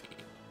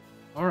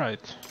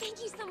 Alright.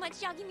 Thank you so much,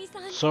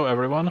 Yagami-san. So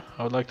everyone,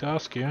 I would like to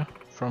ask you,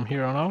 from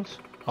here on out,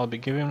 I'll be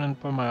giving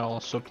it my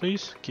all, so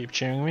please keep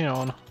cheering me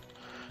on.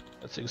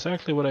 That's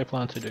exactly what I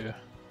plan to do.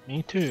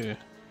 Me too.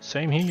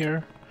 Same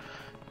here.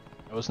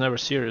 I was never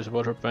serious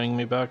about her paying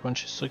me back when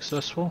she's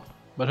successful.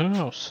 But who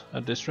knows,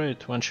 at this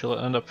rate, when she'll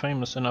end up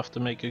famous enough to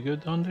make a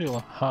good done deal.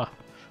 Ha!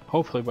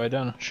 Hopefully by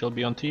then, she'll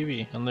be on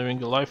TV and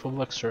living a life of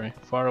luxury,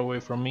 far away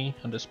from me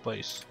and this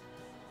place.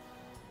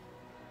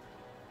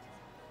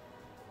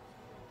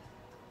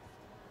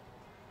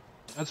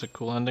 That's a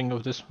cool ending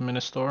of this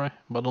mini-story,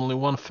 but only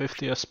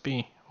 150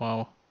 SP,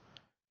 wow.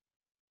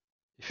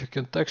 If you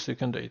can text, you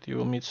can date. You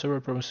will meet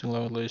several promising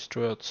young ladies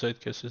throughout side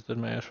cases that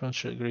may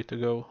eventually agree to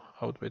go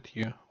out with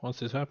you. Once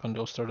this happens,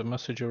 they'll start to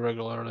message you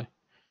regularly.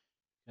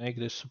 Make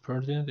this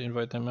subordinate,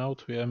 invite them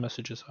out via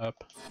messages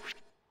app.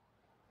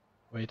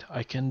 Wait,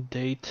 I can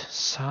date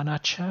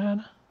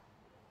Sana-chan?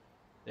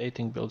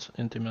 Dating builds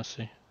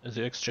intimacy. As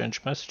you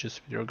exchange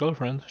messages with your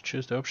girlfriend,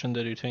 choose the option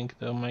that you think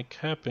they'll make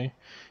happy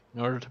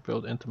in order to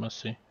build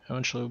intimacy.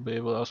 Eventually we'll be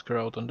able to ask her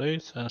out on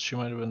dates, and she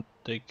might even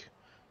take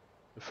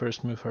the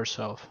first move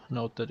herself.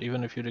 Note that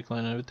even if you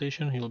decline an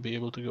invitation, you'll be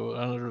able to go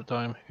another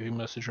time if you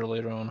message her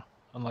later on,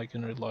 unlike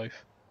in real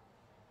life.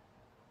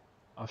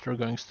 After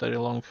going steady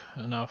long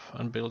enough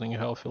and building a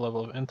healthy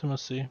level of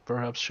intimacy,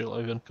 perhaps she'll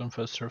even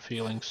confess her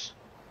feelings.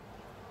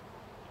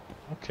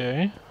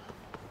 Okay.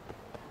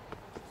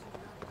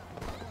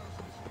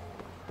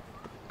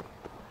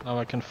 Now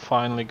I can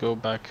finally go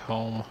back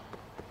home.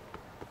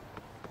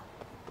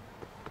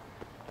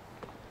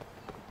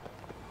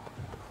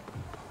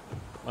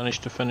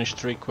 Managed to finish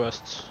 3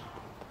 quests,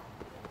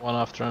 one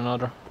after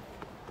another.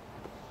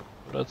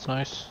 So that's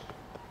nice.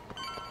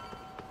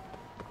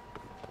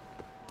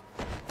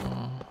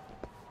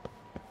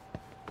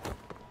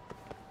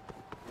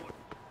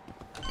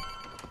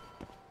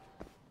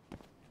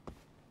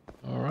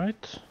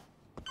 Alright.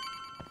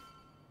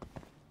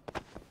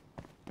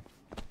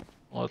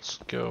 Let's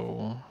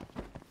go.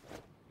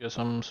 Guess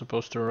I'm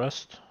supposed to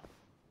rest.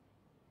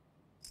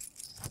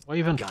 Why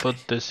even put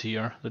this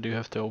here that you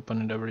have to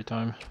open it every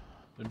time?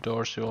 The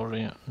doors you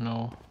already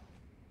know.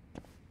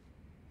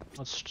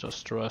 Let's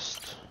just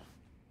rest.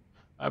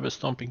 I'll be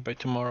stomping by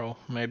tomorrow.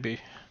 Maybe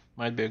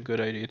might be a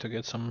good idea to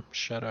get some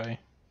shut-eye.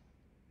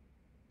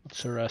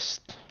 Let's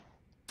rest.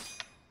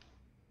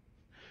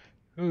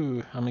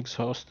 Ooh, I'm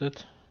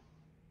exhausted.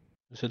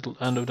 Is it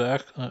end of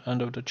the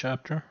end of the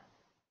chapter?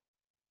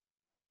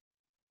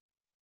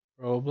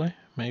 Probably,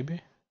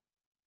 maybe.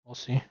 We'll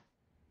see.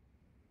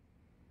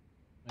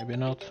 Maybe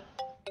not.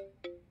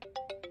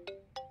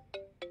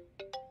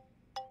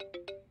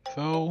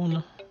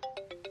 Phone.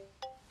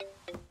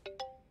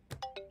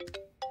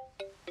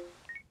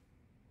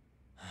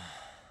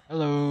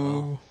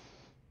 Hello.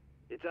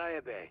 It's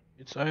Ayabe.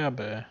 It's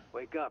Ayabe.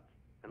 Wake up.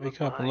 And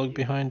Wake up and look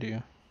behind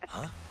you.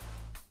 Huh?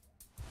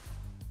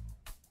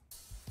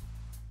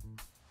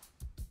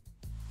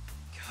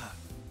 God,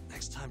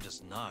 next time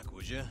just knock,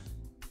 would you?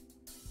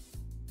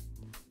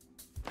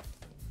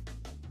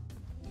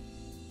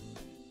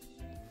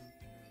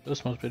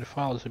 This must be the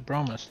files he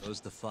promised. Those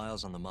the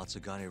files on the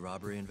Matsugane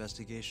robbery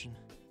investigation?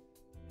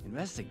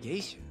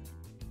 Investigation?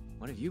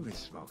 What have you been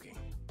smoking?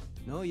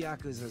 No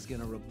Yakuza's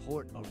gonna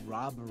report a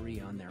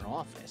robbery on their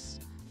office.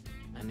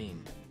 I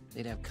mean,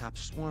 they'd have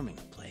cops swarming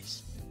the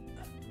place.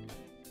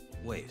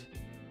 Wait.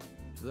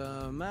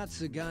 The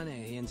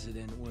Matsugane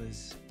incident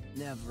was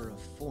never a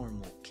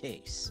formal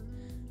case.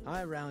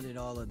 I rounded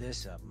all of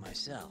this up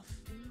myself.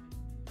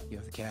 You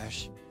have the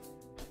cash?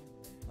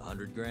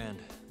 100 grand,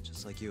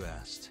 just like you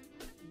asked.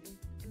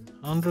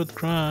 100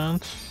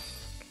 grand.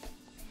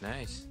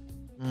 Nice.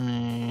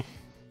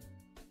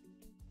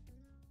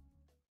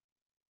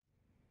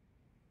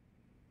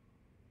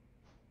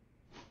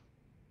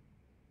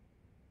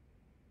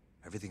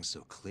 Everything's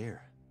so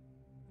clear.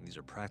 These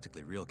are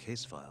practically real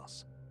case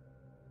files.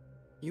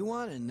 You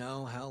want to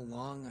know how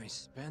long I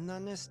spend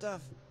on this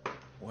stuff?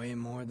 Way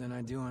more than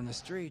I do on the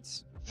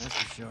streets, that's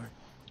for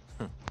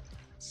sure.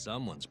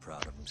 Someone's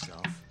proud of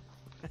himself.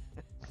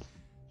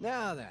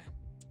 Now then,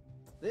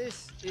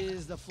 this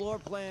is the floor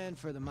plan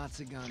for the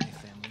Matsugane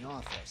family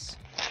office.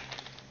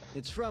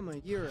 It's from a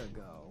year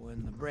ago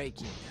when the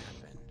break-in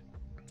happened.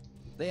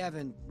 They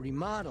haven't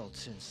remodeled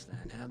since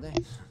then, have they?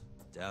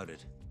 Doubt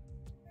it.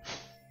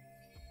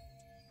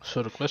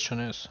 So the question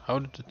is, how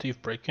did the thief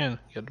break in,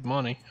 get the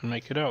money, and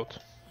make it out?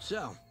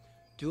 So,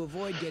 to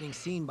avoid getting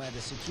seen by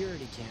the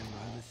security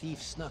camera, the thief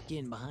snuck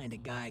in behind a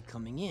guy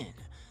coming in.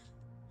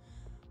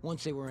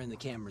 Once they were in the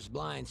camera's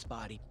blind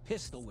spot, he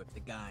pistol-whipped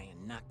the guy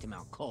and knocked him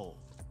out cold.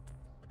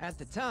 At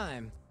the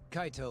time,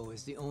 Kaito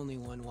was the only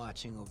one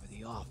watching over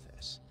the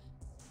office.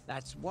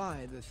 That's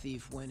why the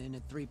thief went in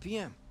at 3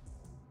 p.m.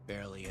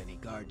 Barely any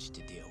guards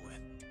to deal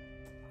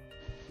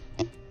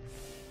with.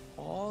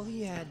 All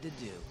he had to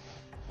do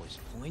was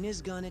point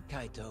his gun at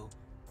Kaito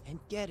and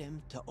get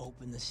him to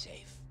open the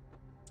safe.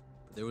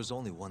 But there was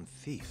only one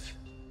thief.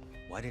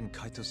 Why didn't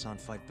Kaito-san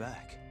fight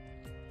back?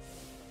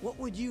 What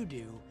would you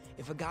do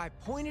if a guy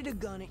pointed a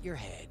gun at your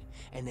head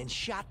and then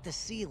shot the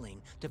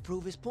ceiling to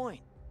prove his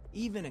point?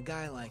 Even a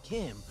guy like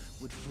him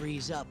would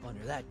freeze up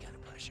under that kind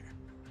of pressure.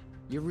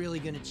 You're really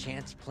gonna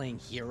chance playing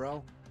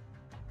hero?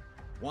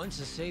 Once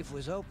the safe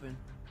was open,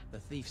 the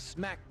thief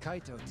smacked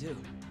Kaito too.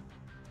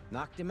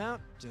 Knocked him out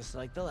just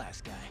like the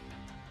last guy.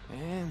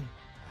 And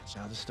that's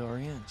how the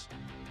story ends.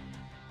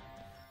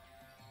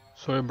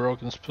 So he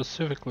broke in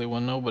specifically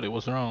when nobody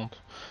was around.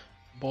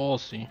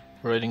 Ballsy,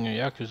 raiding a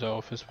Yakuza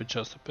office with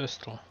just a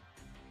pistol.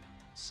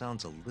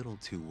 Sounds a little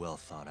too well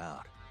thought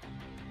out.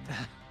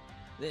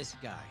 This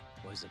guy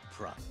was a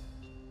pro.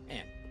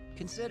 And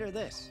consider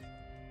this.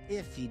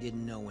 If he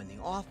didn't know when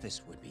the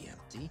office would be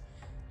empty,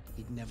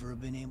 he'd never have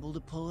been able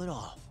to pull it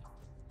off.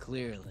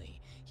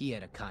 Clearly, he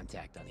had a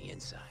contact on the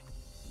inside.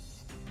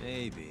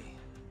 Maybe.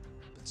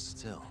 But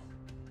still,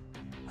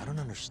 I don't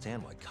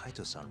understand why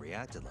Kaito-san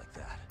reacted like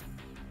that.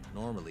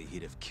 Normally,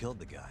 he'd have killed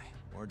the guy,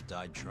 or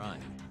died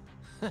trying.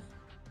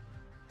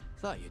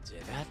 Thought you'd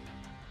say that.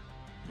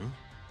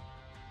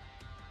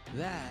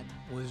 That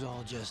was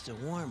all just a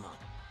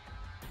warm-up.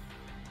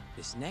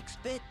 This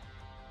next bit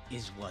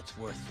is what's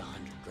worth the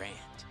 100 grand.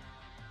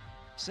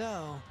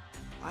 So,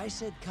 I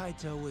said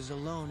Kaito was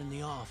alone in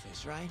the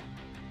office, right?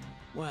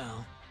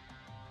 Well,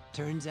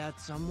 turns out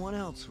someone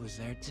else was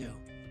there too.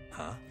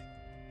 Huh?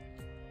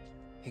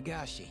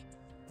 Higashi.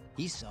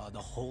 He saw the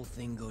whole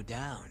thing go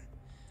down.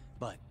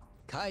 But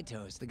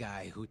Kaito's the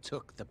guy who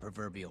took the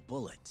proverbial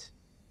bullet.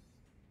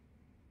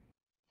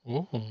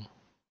 Ooh.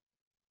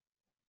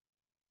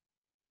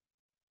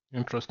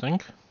 Interesting.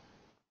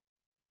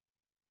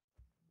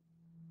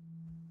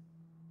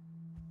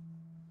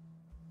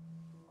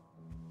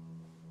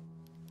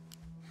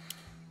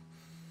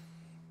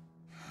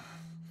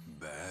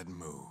 Bad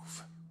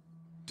move,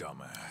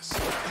 dumbass.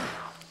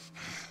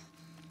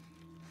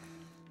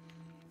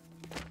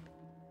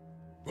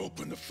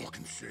 Open the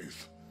fucking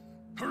safe.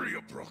 Hurry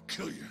up or I'll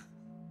kill you.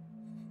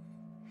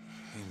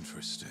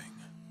 Interesting.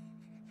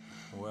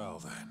 Well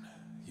then,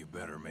 you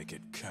better make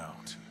it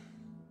count.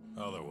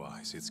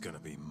 Otherwise, it's gonna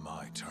be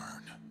my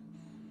turn.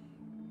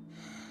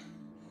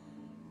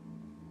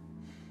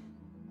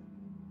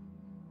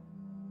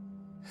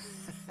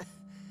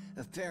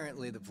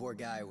 Apparently the poor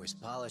guy was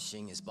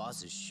polishing his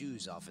boss's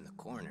shoes off in the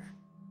corner.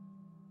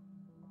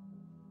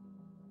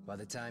 By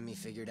the time he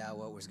figured out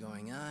what was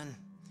going on,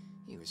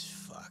 he was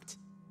fucked.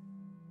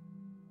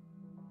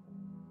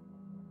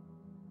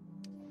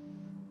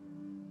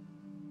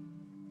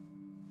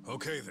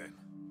 Okay then,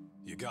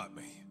 you got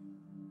me.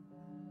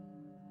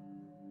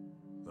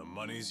 The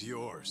money's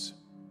yours.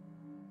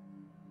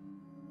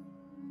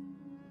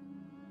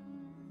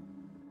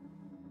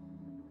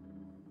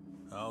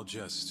 I'll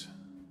just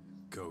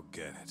go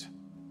get it.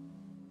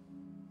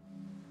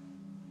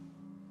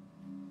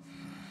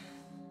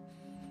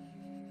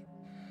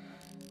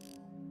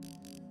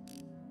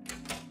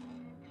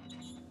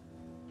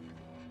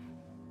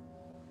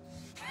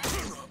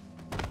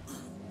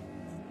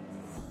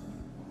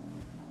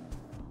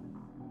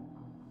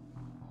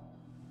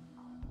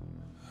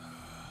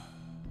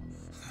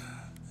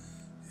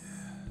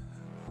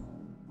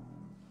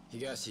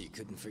 Higashi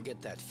couldn't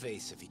forget that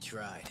face if he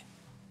tried.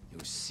 It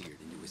was seared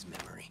into his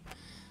memory.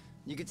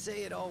 You could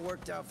say it all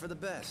worked out for the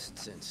best,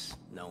 since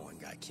no one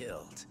got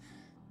killed.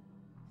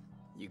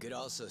 You could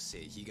also say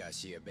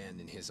Higashi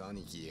abandoned his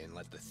Aniki and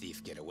let the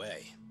thief get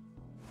away.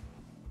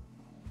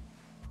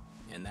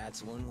 And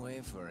that's one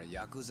way for a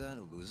Yakuza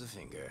to lose a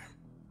finger.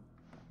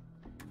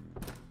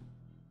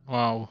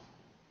 Wow.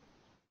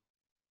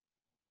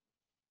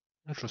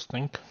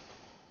 Interesting.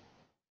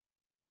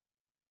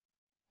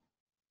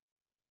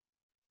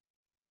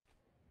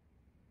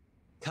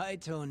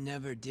 Kaito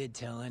never did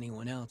tell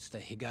anyone else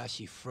that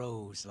Higashi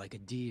froze like a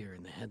deer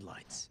in the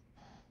headlights.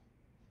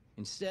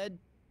 Instead,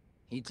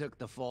 he took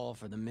the fall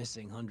for the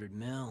missing 100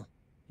 mil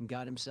and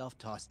got himself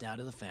tossed out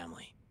of the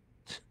family.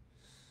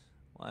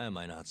 Why am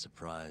I not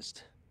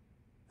surprised?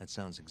 That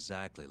sounds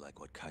exactly like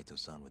what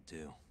Kaito-san would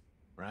do.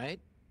 Right?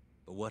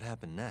 But what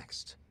happened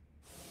next?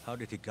 How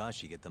did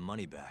Higashi get the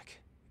money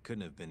back? It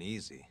couldn't have been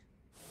easy.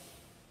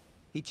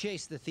 He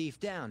chased the thief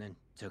down and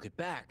took it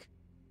back.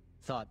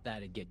 Thought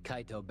that'd get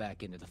Kaito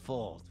back into the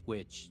fold,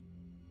 which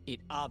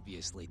it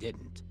obviously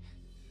didn't.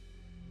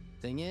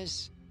 Thing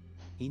is,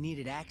 he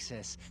needed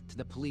access to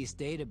the police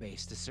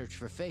database to search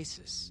for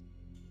faces.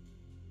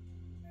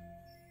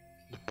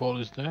 The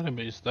police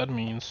database, that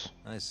means...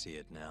 I see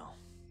it now.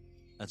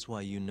 That's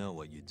why you know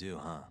what you do,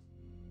 huh?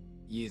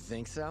 You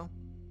think so?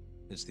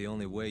 It's the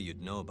only way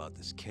you'd know about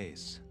this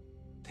case.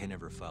 They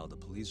never filed a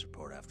police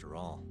report after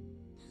all.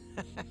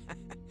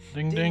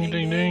 Ding ding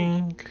ding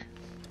ding!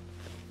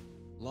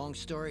 Long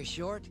story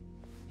short,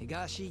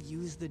 Higashi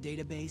used the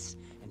database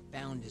and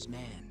found his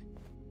man.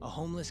 A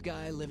homeless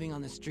guy living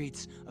on the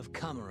streets of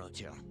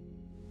Kamurocho.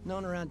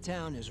 Known around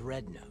town as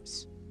Red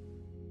Nose.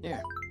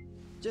 Here,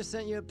 just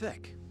sent you a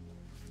pic.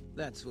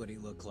 That's what he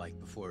looked like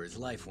before his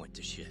life went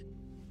to shit.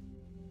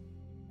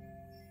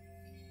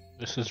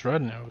 This is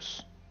Red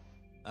Nose.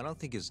 I don't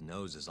think his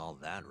nose is all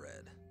that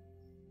red.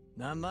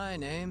 Not my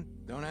name,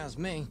 don't ask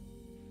me.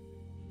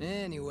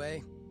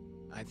 Anyway,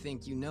 I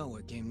think you know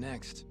what came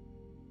next.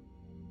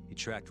 He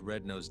tracked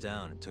Red Nose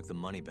down and took the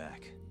money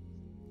back.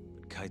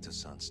 But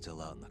Kaito-san's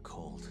still out in the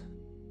cold.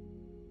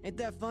 Ain't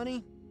that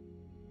funny?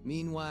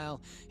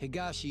 Meanwhile,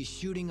 Higashi's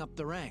shooting up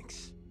the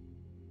ranks.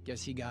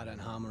 Guess he got on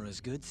Hamura's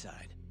good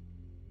side.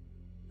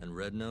 And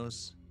Red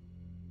Nose?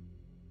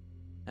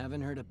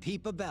 Haven't heard a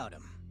peep about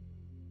him.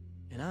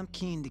 And I'm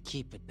keen to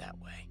keep it that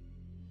way.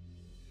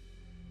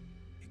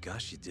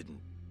 Higashi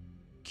didn't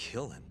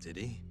kill him, did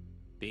he?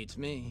 Beats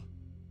me.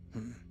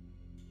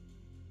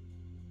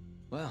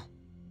 Well,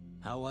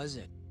 how was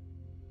it?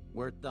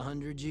 Worth the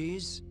 100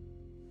 G's?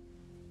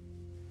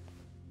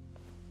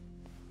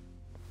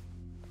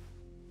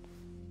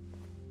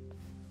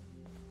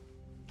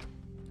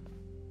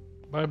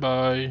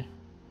 Bye-bye,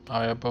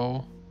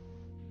 Ayabo.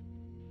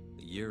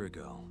 A year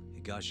ago,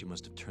 Higashi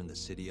must have turned the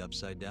city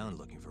upside down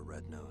looking for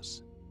Red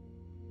Nose.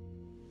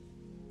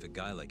 If a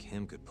guy like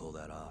him could pull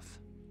that off,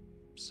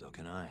 so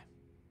can I.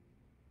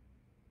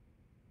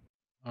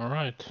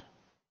 Alright.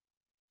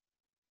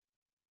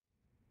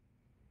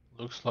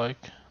 Looks like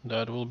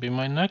that will be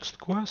my next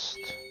quest.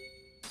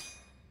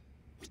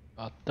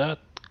 But that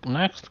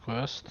next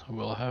quest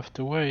will have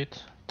to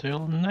wait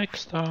till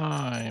next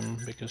time,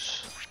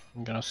 because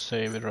I'm gonna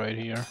save it right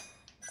here.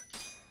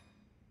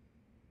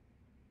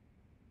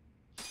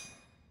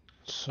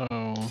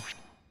 So,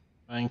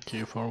 thank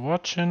you for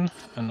watching,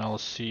 and I'll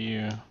see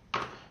you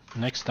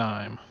next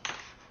time.